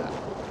make that.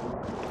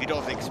 If you don't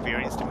have the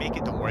experience to make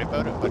it, don't worry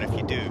about it, but if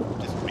you do,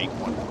 just make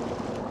one.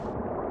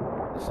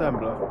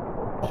 Assembler.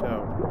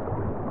 Shell.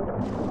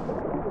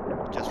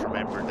 Just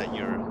remember that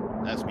you're...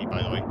 That's me,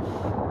 by the way.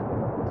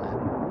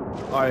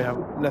 I have...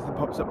 Nothing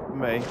pops up for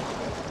me.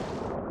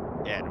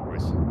 Yeah, no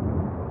worries.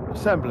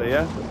 Assembler,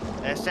 yeah?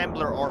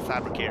 Assembler or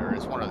fabricator,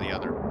 it's one or the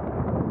other.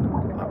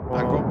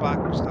 I got back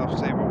with stuff,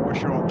 Saber.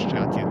 What's your oxygen?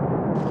 Gotcha.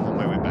 I'm on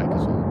my way back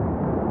as well.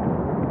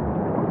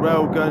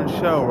 Railgun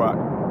shell rack.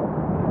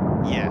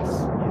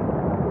 Yes.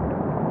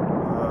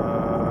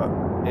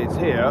 It's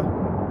here.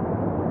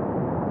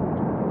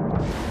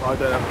 I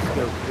don't have the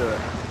skill to do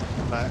it.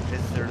 But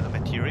is there the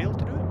material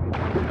to do it?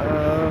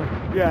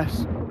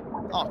 Yes.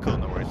 Oh, cool,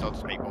 no worries. I'll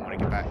just make one when I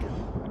get back.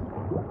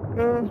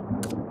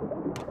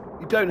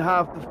 You don't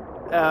have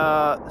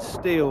the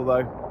steel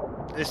though.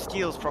 The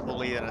steel's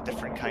probably in a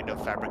different kind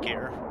of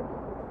fabricator.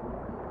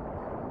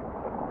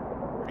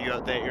 Are you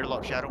out there,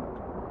 Earlock Shadow?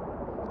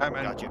 I'm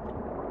in. Gotcha.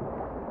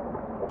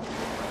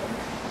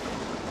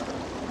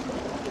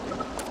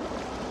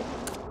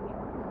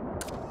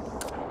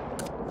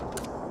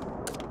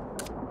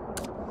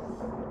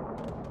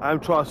 I'm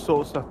trying to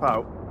sort stuff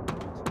out.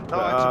 No,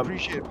 I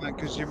appreciate it, man,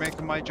 because you're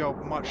making my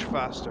job much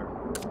faster.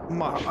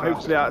 Much faster.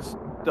 Hopefully that's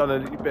done a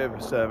bit of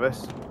a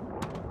service.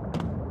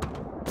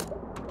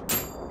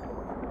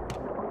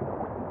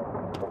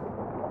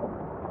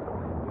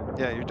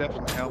 Yeah, you're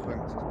definitely helping.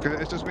 Because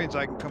it just means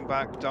I can come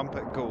back, dump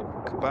it, go.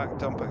 Come back,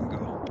 dump it, and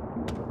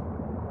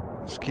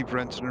go. Just keep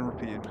rinsing and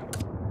repeating.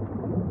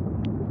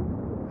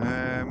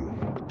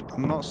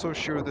 I'm not so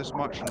sure there's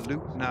much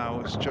loot now.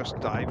 It's just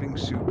diving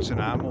suits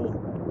and ammo.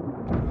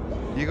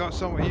 You got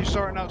some? Are you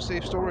sorting out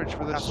safe storage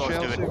for this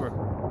shell saber?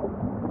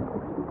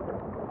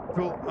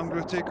 Cool. I'm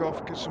gonna take off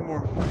and get some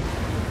more.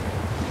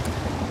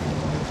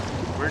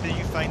 Where did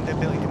you find the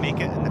ability to make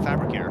it in the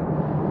fabricator?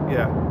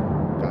 Yeah.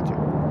 Gotcha.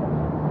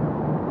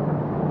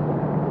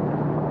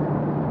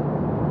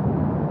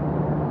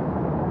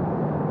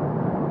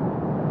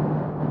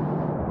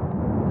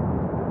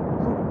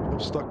 I'm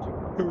stuck.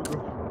 Here we go.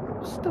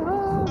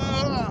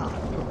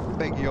 Stuck.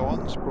 Big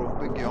yawns, bro.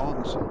 Big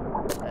yawns. So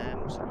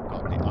we've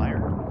got the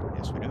iron.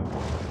 Yes, we do.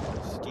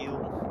 Steel.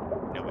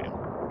 No, we don't.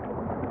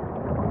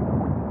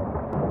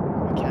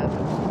 We can.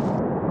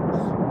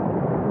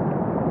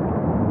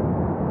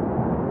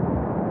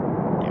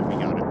 Yeah, we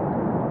got it.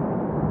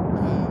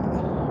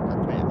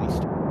 Got the at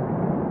least.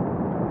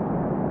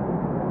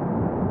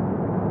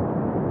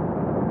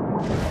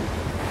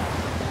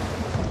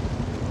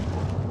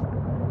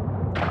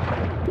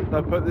 I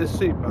put this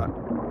suit back.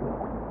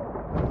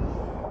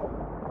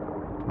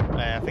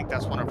 I think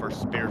that's one of our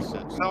spare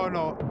suits. No,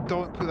 no,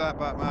 don't put that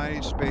back, man. I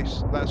need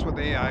space. That's what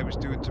the AI was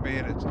doing to me,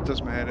 and it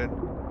does my head in.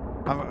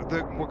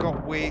 We've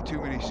got way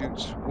too many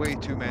suits, way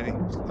too many,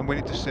 and we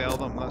need to sell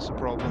them. That's the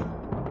problem.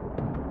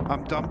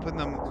 I'm dumping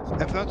them.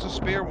 If that's a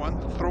spare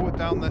one, throw it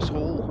down this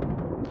hole.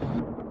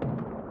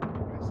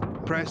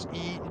 Press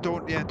E.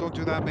 Don't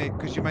do that, mate,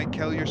 because you might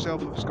kill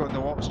yourself if it's got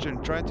no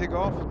oxygen. Try and take it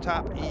off.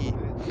 Tap E.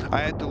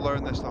 I had to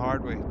learn this the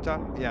hard way. Tap.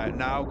 Yeah.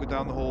 Now go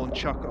down the hole and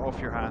chuck it off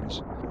your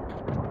hands.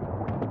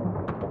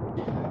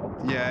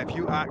 Yeah, if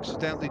you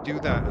accidentally do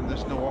that and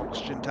there's no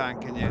oxygen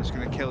tank in you, it's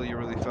going to kill you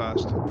really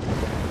fast.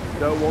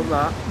 Don't want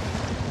that.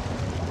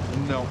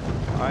 No,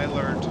 I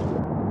learned.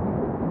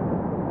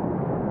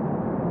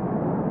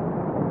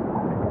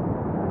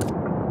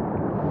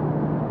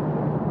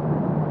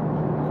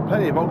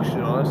 Plenty of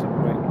oxygen on us,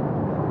 haven't we?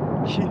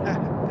 Yeah.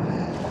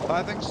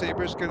 I think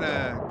Saber's going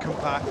to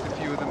compact a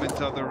few of them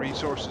into other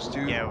resources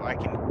too. Yeah, I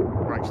can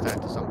crunch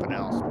that to something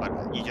else,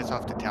 but you just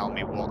have to tell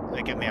me what.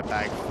 They give me a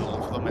bag full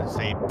of them and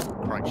say,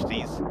 crunch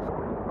these.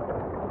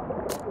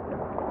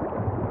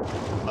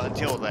 But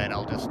until then,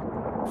 I'll just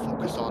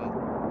focus on.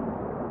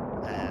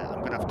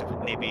 I'm gonna have to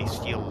maybe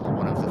steal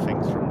one of the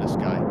things from this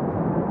guy.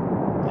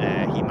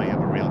 He might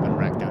have a railgun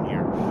rack down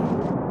here.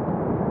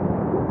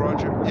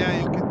 Roger.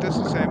 Yeah, you can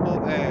disassemble,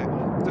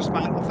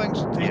 dismantle things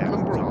and take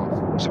them, bro.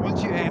 So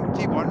once you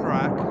empty one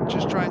rack,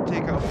 just try and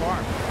take it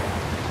apart.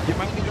 You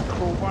might need a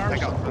crowbar. I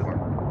got a crowbar.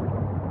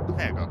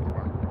 Yeah, I got a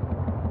crowbar.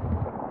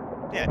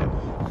 Yeah, I do.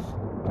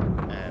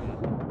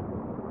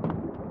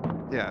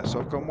 Yeah, so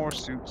I've got more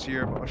suits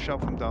here, but I'll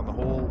shove them down the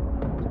hole.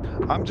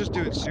 I'm just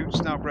doing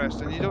suits now,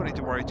 Preston. You don't need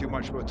to worry too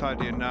much about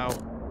tidying now.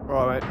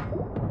 Right.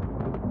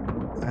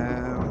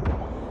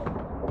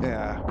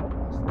 Yeah.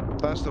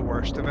 That's the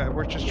worst of it.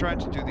 We're just trying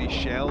to do these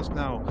shells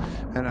now,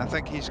 and I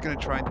think he's going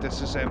to try and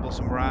disassemble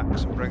some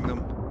racks and bring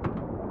them.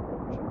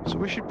 So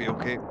we should be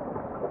okay.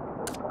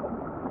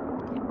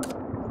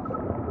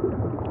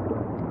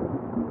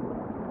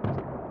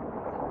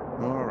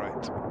 All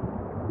right.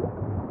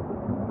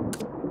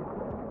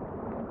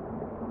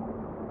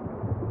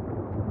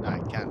 I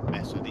can't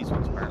mess with these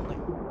ones apparently.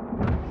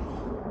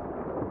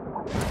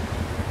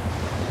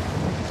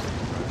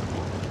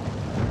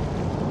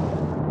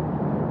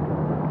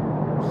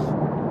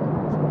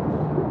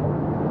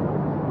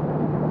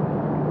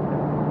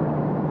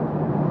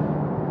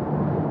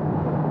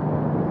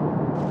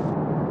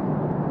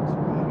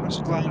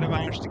 Glad I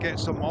managed to get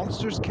some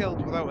monsters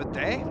killed without a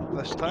death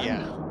this time.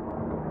 Yeah.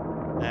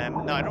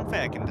 No, I don't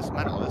think I can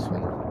dismantle this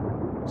one.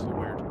 It's so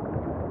weird.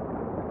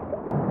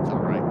 It's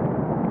alright.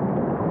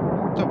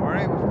 Don't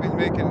worry, we've been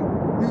making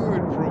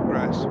good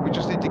progress. We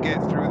just need to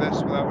get through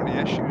this without any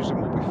issues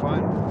and we'll be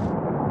fine.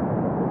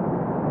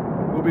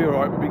 We'll be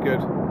alright, we'll be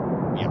good.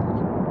 Yeah.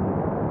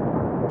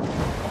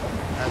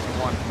 That's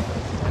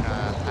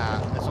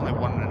 1.5. There's only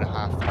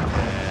 1.5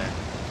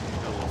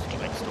 those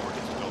like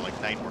storages to go, like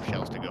 9 more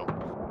shells to go.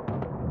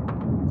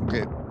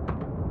 Okay.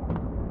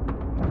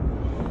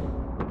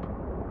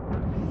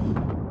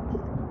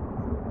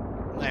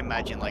 I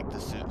imagine like the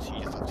suits,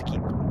 you just have to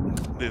keep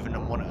moving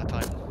them one at a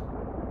time.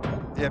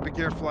 Yeah, be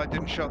careful, I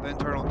didn't shut the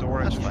internal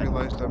door, I just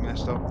realised I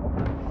messed up.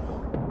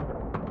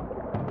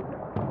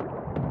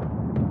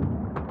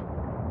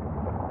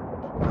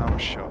 I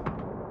was shot.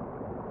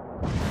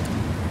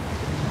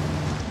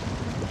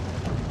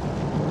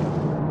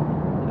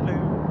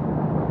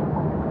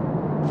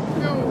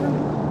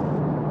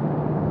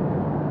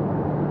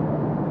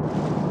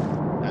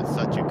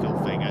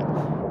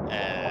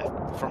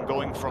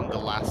 From the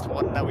last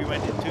one that we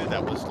went into,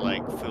 that was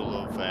like full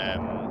of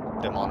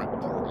demonic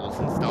portals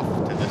and stuff,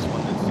 to this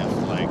one it's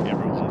just like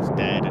everyone's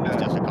dead and it's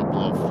just a couple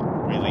of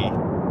really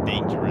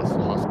dangerous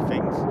husk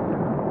things.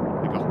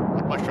 Like,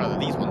 I'd much rather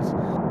these ones.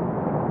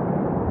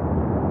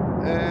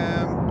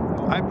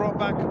 I brought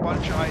back a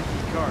bunch of ID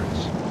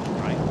cards.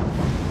 Right.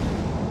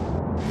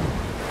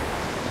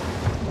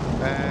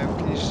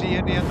 Can you see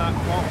any in that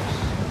box?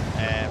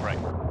 Right.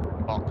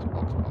 Box.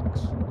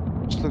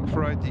 Just look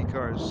for ID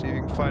cards, see if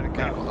you can find a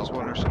captain's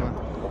one or something.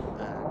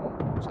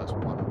 So that's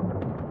one.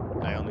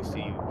 I only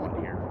see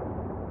one here.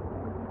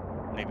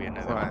 Maybe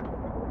another. Right.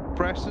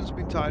 Preston's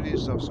been tidying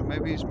stuff, so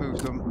maybe he's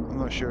moved them. I'm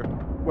not sure.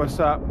 What's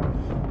that?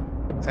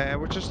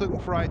 We're just looking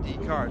for ID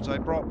cards. I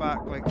brought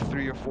back like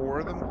 3 or 4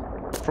 of them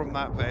from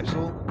that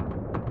vessel.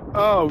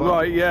 Oh, but,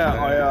 right,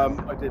 yeah.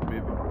 I did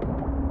move them.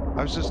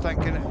 I was just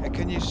thinking,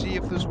 can you see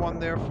if there's one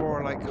there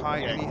for like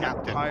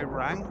high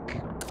rank?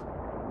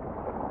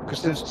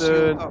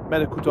 Assistant,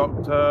 medical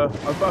doctor.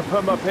 I've put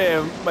them up here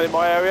in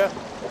my area.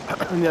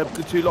 Yeah,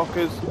 the 2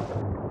 lockers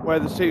where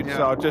the suits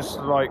are, just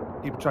to, like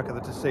keep track of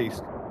the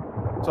deceased.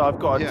 So I've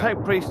got a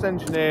tech priest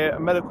engineer, a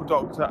medical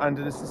doctor, and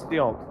an assistant.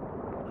 No,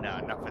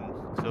 nothing.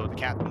 So the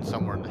captain's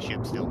somewhere in the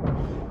ship still.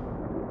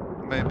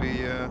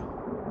 Maybe.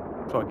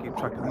 Try to keep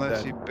track of the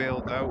unless he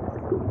bailed out.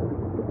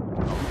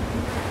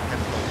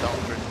 Medical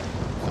doctor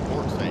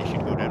support station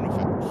go down with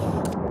it,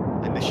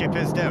 and the ship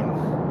is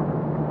down.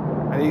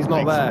 And he's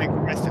not there.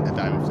 Expect Preston to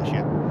die with the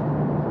ship. I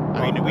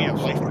mean, we have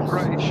life I'm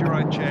pretty sure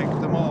I checked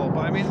them all,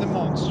 but I mean the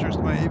monsters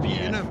might have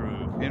eaten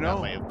him. You know?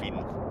 That might have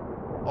been.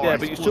 Oh, yeah,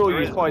 but you sure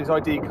you find his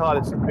ID card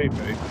and some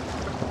poo-poo.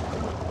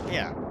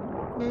 Yeah.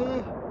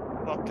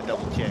 I'll have to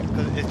double check,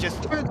 because it's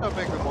just... Depends how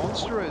big the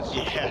monster is.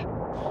 Yeah.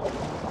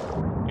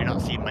 You're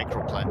not seeing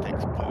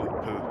microplastics poo.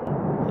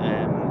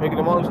 Bigger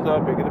the monster,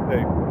 bigger the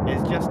poo.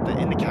 It's just that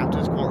in the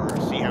captain's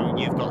quarters, see how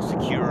you've got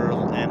secure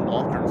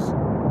lockers?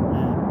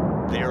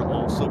 They're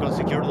also got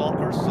secure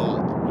lockers,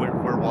 so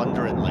we're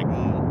wondering, like,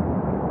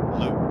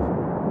 loot.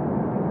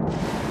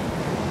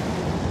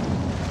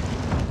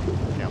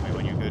 Tell me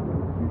when you're good.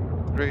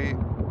 3,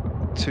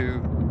 2,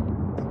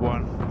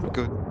 1,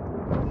 good.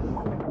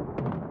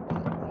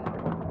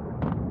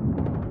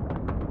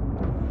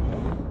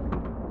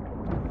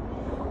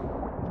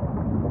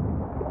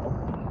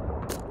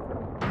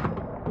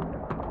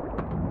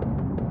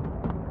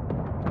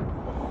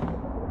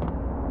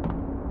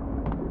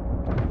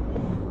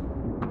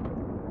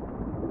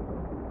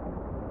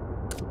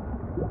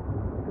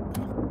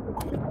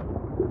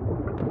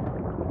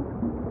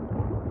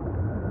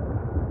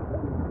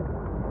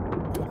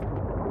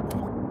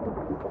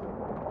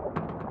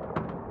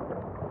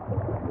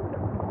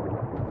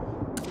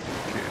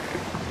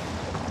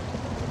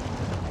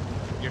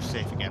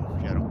 Safe again,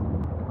 Shadow.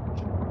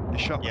 You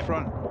shut the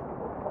front.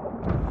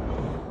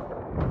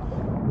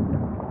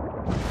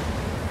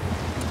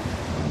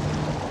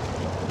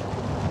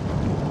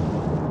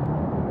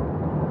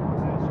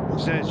 It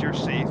says you're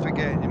safe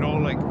again, you know,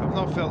 like, I've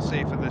not felt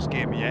safe in this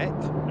game yet.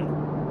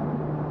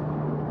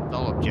 It's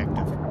all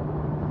objective.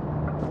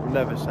 We're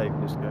never safe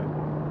in this game.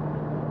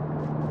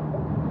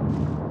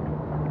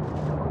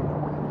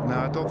 No,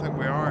 I don't think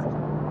we are.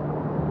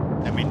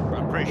 I mean,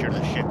 I'm pretty sure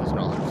the ship is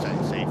not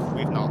 100% safe.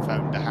 We've not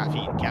found the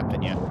half-eaten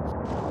captain yet.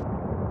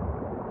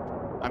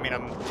 I mean,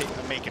 I'm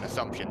making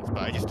assumptions,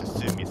 but I just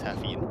assume he's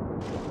half eaten.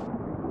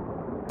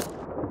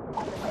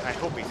 I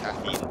hope he's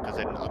half eaten, because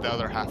then the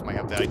other half might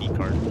have the ID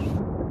card.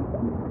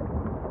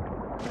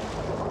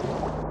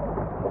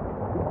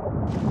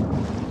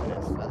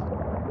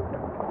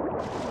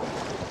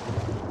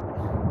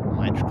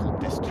 Electrical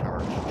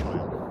discharge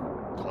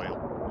coil.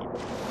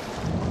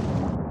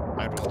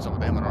 I'd want some of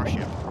them on our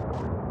ship.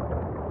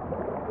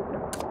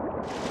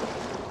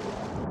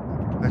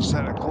 I just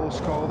had a close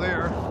call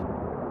there.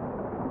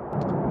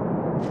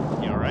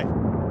 You alright?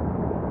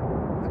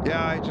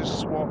 Yeah, I just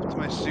swapped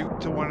my suit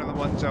to one of the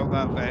ones out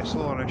that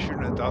vessel, and I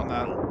shouldn't have done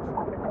that.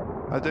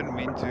 I didn't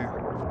mean to.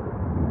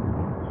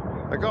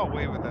 I got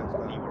away with it.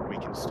 See where we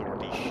can store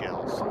these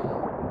shells.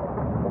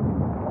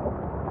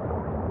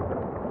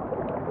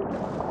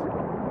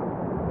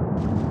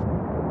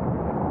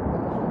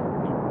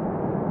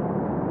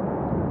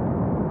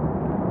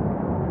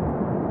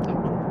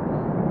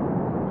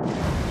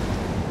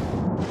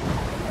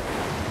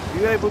 Are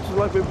you able to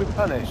like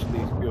replenish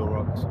these fuel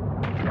rods?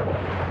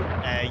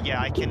 Yeah,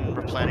 I can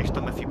replenish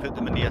them if you put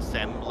them in the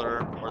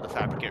assembler or the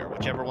fabricator,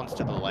 whichever one's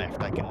to the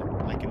left. I can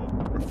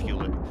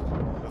refuel it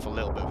with a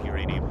little bit of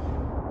uranium.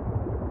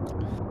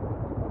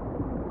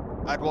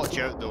 I'd watch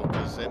out though,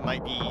 because it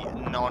might be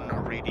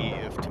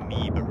non-radiative to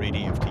me, but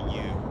radiative to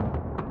you.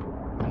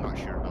 I'm not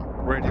sure though.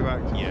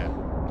 Radioactive? Yeah.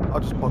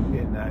 I'll just pop it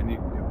in there and you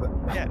can do it.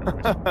 Yeah, no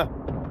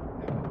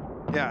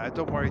worries. Yeah,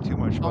 don't worry too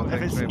much about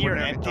If it's things, near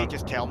mate. empty,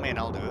 just tell me and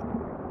I'll do it.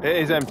 It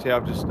is empty.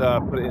 I've just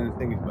put it in the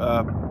thing.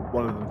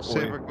 One of them. For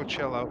Saber, you. go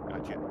chill out.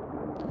 Gotcha.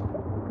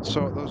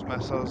 Sort those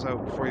missiles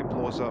out before he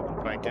blows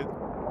up. Trying to.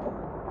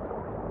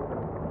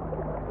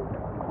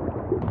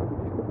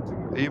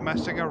 Are you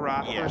missing a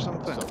raft Yeah, or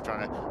something? so I'm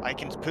trying to. I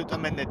can put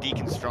them in the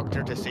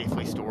deconstructor to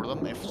safely store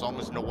them, as long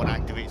as no one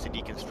activates the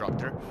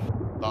deconstructor.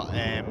 But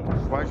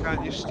Why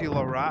can't you steal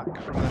a rack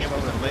from this it other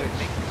wasn't letting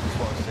place? me. That's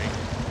what I'm saying.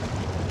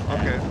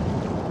 Okay.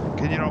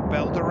 Can you not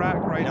build a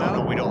rack right now?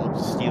 No, we don't have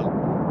to steal.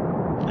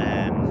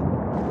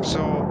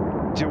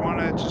 So, do you want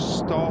to just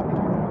stop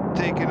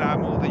taking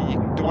ammo that you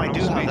don't Well, I have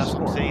do space have, that's for?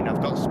 what I'm saying.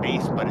 I've got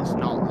space, but it's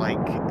not like,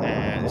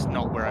 it's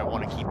not where I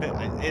want to keep it.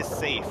 It is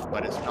safe,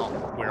 but it's not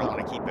where I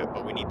want to keep it,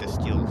 but we need to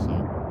steal, so.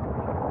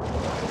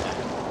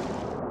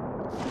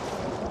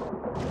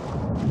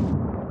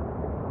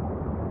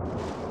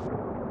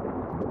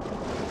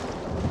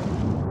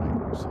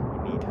 Right, so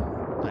we need,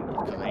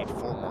 because I need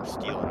 4 more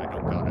steel and I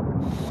don't got it.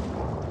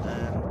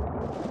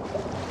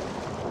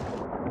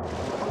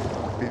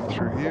 Been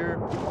through here.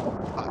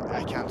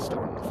 I can't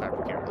store in the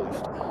fabricator at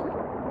least.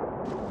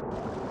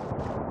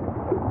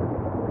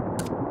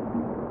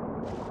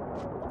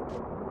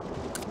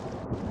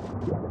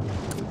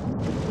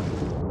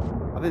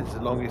 I think it's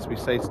the longest we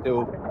stay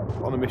still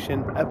on a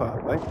mission ever,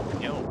 I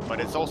think. No, but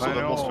it's also I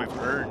the most know. we've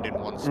earned in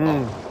one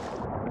spot.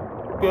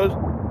 Good.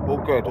 All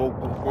good. All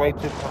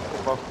greater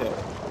prosperity.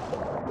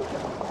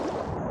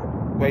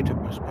 Greater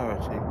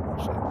prosperity,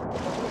 also.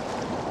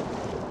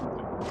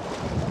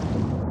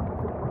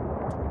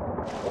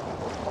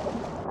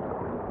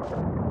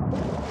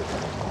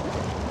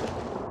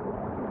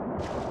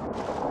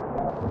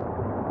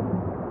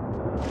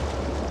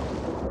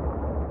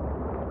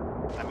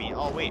 I mean,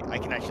 oh wait, I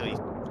can actually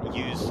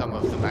use some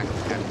of the macro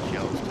cannon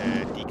shells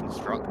to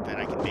deconstruct, then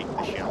I can make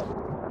the shell,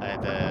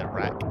 the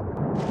rack.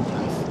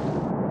 Nice.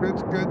 Good,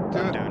 good, do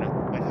I'm it. doing it.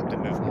 I have to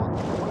move more.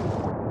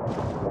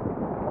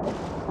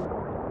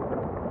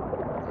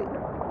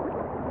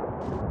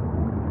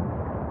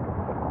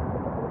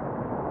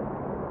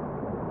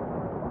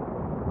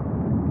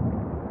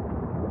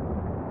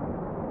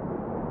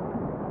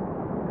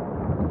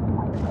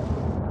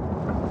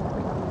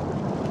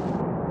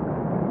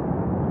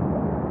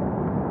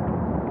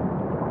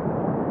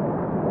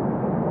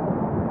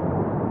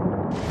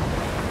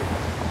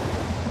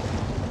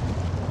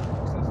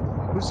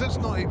 Was this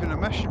not even a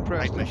mission,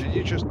 Preston? mission. Did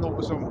you just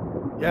notice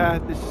them? Yeah,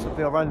 this is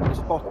something I randomly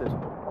spotted.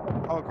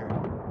 Okay.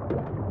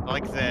 I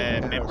like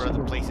the member of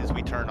the places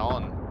we turn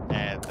on,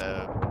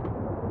 the,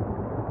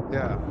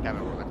 Yeah. I can't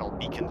remember what they're called,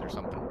 beacons or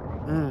something.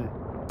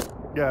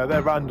 Yeah,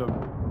 they're random.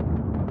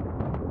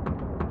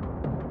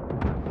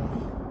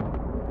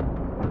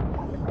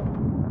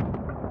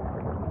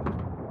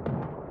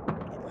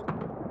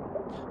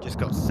 Just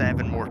got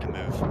 7 more to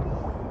move.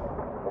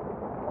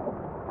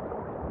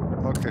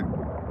 Okay.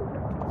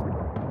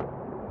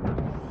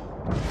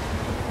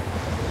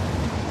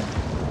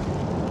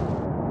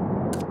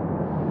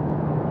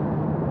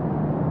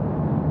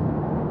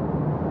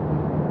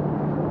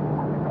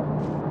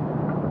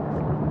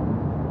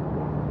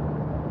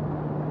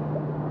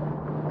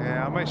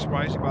 Yeah, I might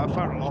surprise you, but I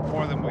found a lot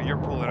more than what you're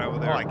pulling out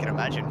of there. Oh, I can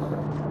imagine.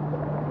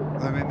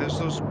 I mean, there's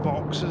those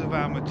boxes of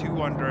ammo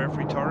too under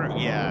every turret.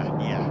 Yeah,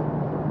 yeah.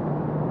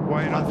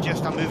 Why not?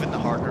 I'm moving the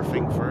harder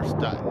thing first.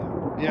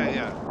 Yeah,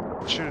 yeah.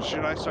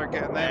 Should I start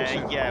getting them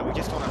soon? Yeah, we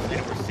just don't have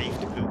anywhere safe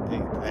to put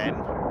them.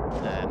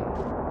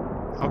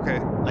 Okay.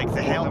 Like the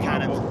Put hell them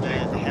cannons, out.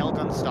 the hell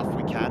gun stuff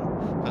we can,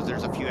 because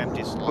there's a few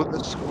empty slots. But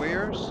the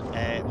squares?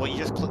 Well, you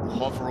just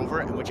hover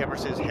over it, and whichever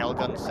says hell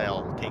gun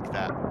cell, take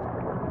that.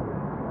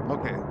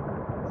 Okay,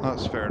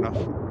 that's fair enough.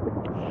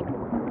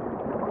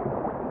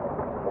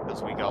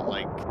 Because we got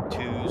like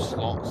 2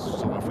 slots,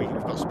 so if we've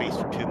got space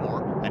for 2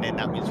 more, and then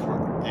that means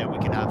we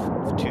can have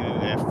 2.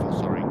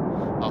 Sorry,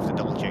 I'll have to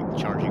double check the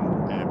charging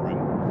room.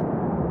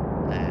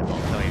 I'll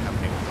tell you how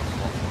many we've got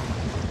slots for.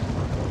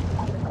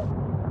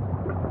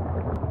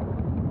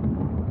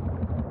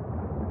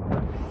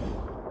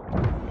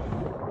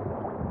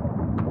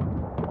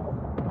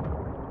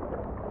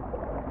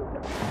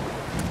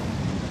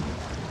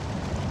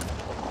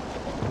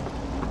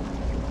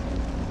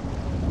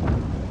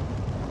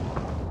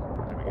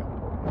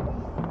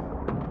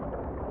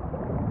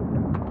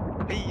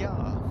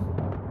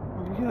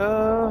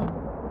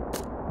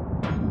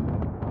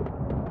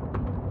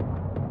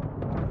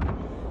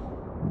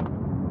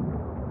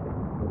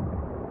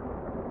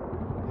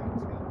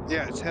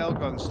 Yeah, it's hell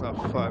gun stuff.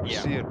 I was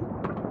seeing.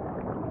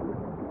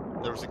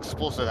 There was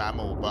explosive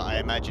ammo, but I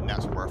imagine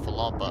that's worth a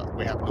lot. But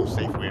we have no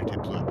safe way to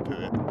put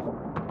it.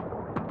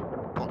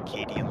 What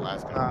KD and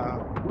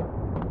lasgun?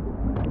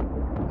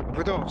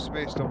 We don't have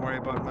space. Don't worry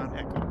about it, man.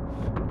 Echo.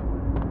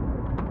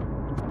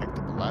 Picked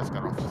up a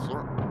lasgun off the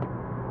floor.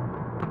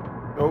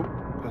 Oh,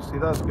 I see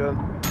that's good.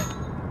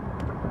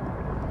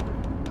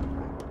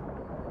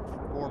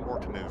 4 more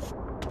to move.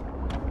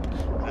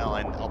 And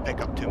I'll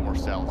pick up 2 more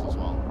cells as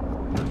well.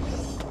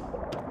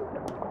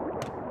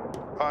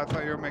 Oh, I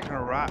thought you were making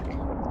a rack.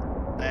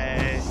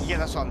 Yeah,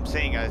 that's what I'm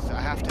saying. I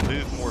have to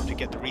move more to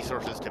get the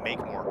resources to make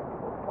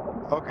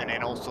more. Okay. And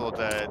then also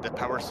the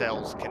power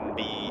cells can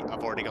be.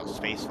 I've already got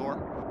space for.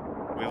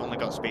 We've only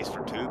got space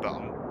for 2, but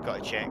I've got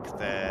to check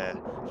the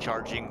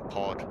charging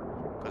pod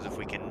because if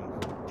we can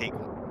take.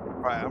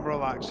 Right, I'm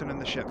relaxing in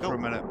the ship for a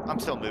minute. I'm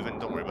still moving.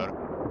 Don't worry about it.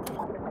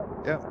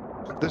 Yeah.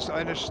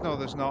 I just know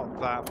there's not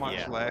that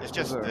much left. It's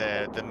just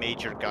the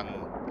major gun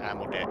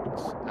ammo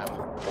decks.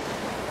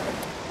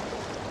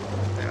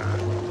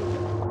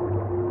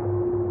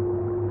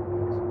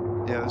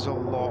 Yeah, there's a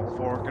lot of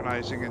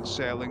organising and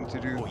selling to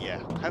do. Oh yeah.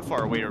 How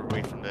far away are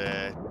we from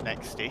the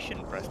next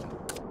station, Preston?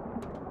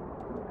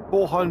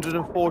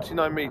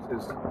 449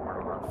 meters.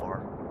 We're not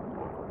far.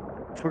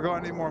 Have we got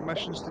any more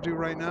missions to do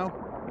right now?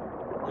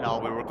 No,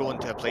 we were going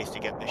to a place to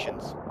get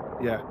missions.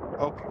 Yeah.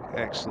 Okay,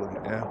 excellent,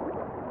 yeah.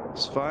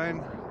 It's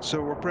fine.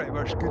 So we're pretty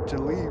much good to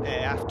leave.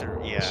 After,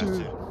 yeah.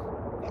 Soon.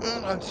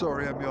 I'm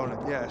sorry, I'm yawning.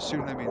 Yeah,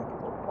 soon, I mean.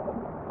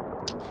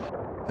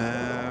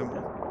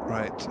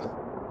 Right.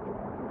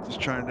 Just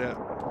trying to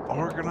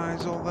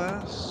organize all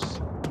this.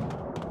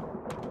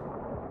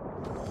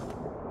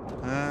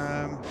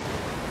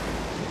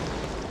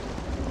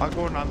 I'll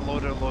go and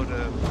unload a load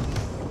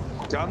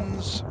of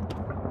guns.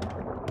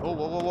 Oh,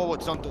 whoa,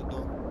 it's on the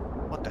door.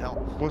 What the hell?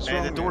 What's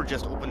wrong? The door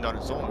just opened on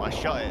its own. I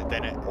shut it,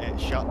 then it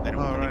shut, then it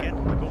opened again.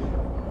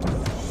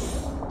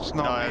 It's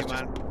not me,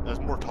 man. There's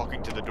more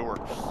talking to the door.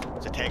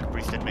 It's a tech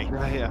priest in me.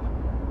 Yeah.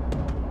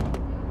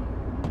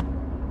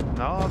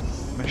 No,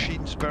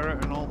 machine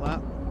spirit and all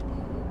that.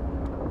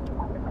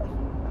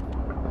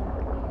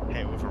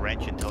 Hit it with a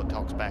wrench until it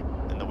talks back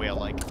in the way I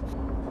like.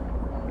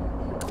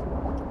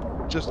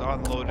 Just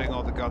unloading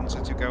all the guns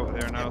I took out of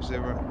there now,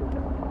 Saber.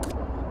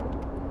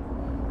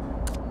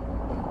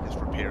 Just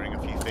repairing a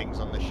few things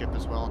on the ship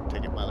as well,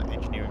 taking my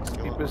engineering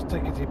skill up. Keep us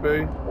tickety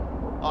boo.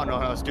 Oh no,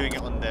 I was doing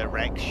it on the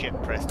wreck ship,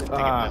 Preston, to get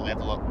my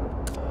level up.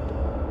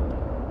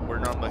 We're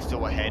normally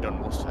still ahead on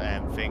most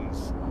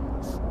things.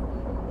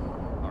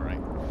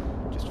 Alright,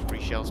 just 3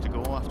 shells to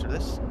go after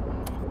this.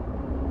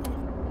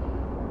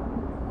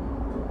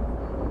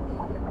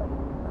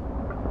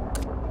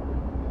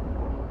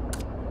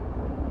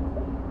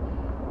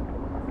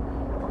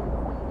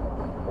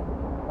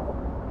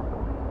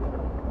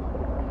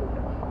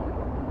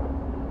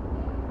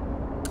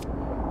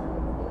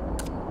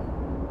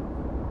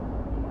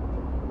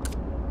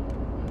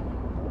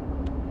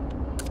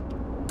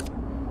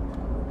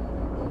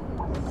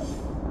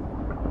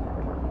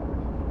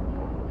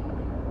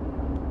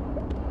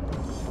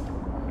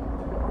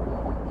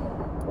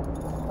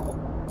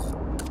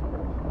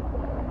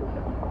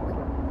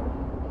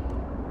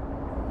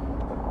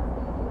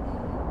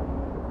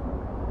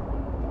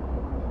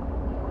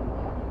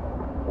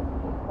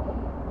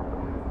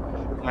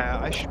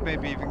 I should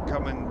maybe even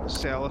come and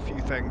sell a few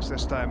things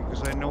this time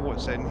because I know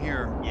what's in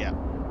here. Yeah.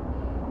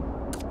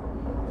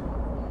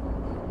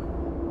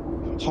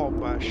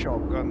 Combat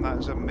shotgun, that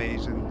is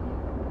amazing.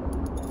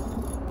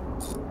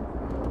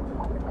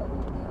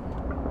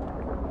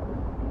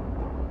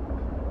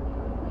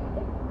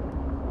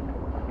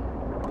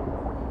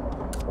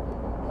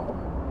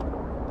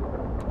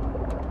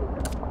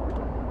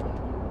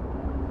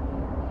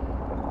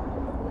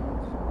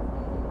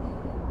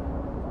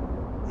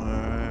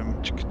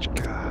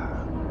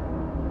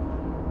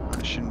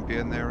 That shouldn't be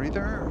in there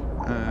either.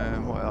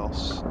 What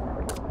else?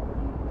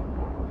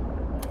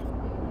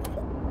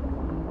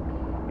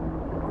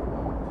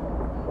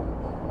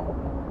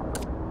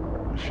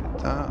 Shit,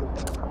 that.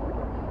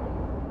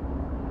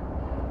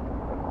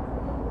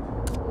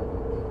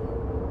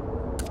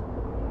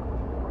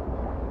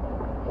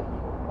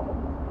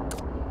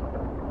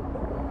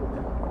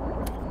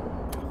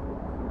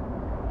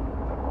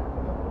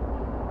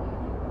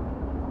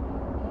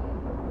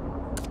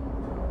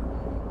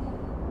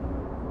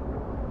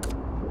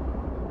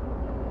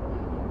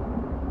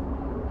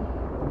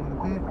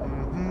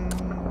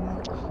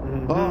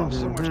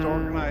 somewhere to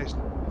organise.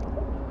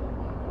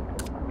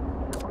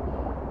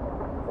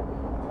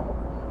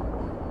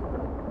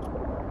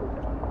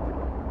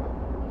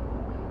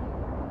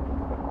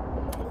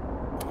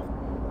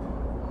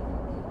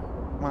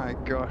 My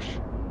gosh.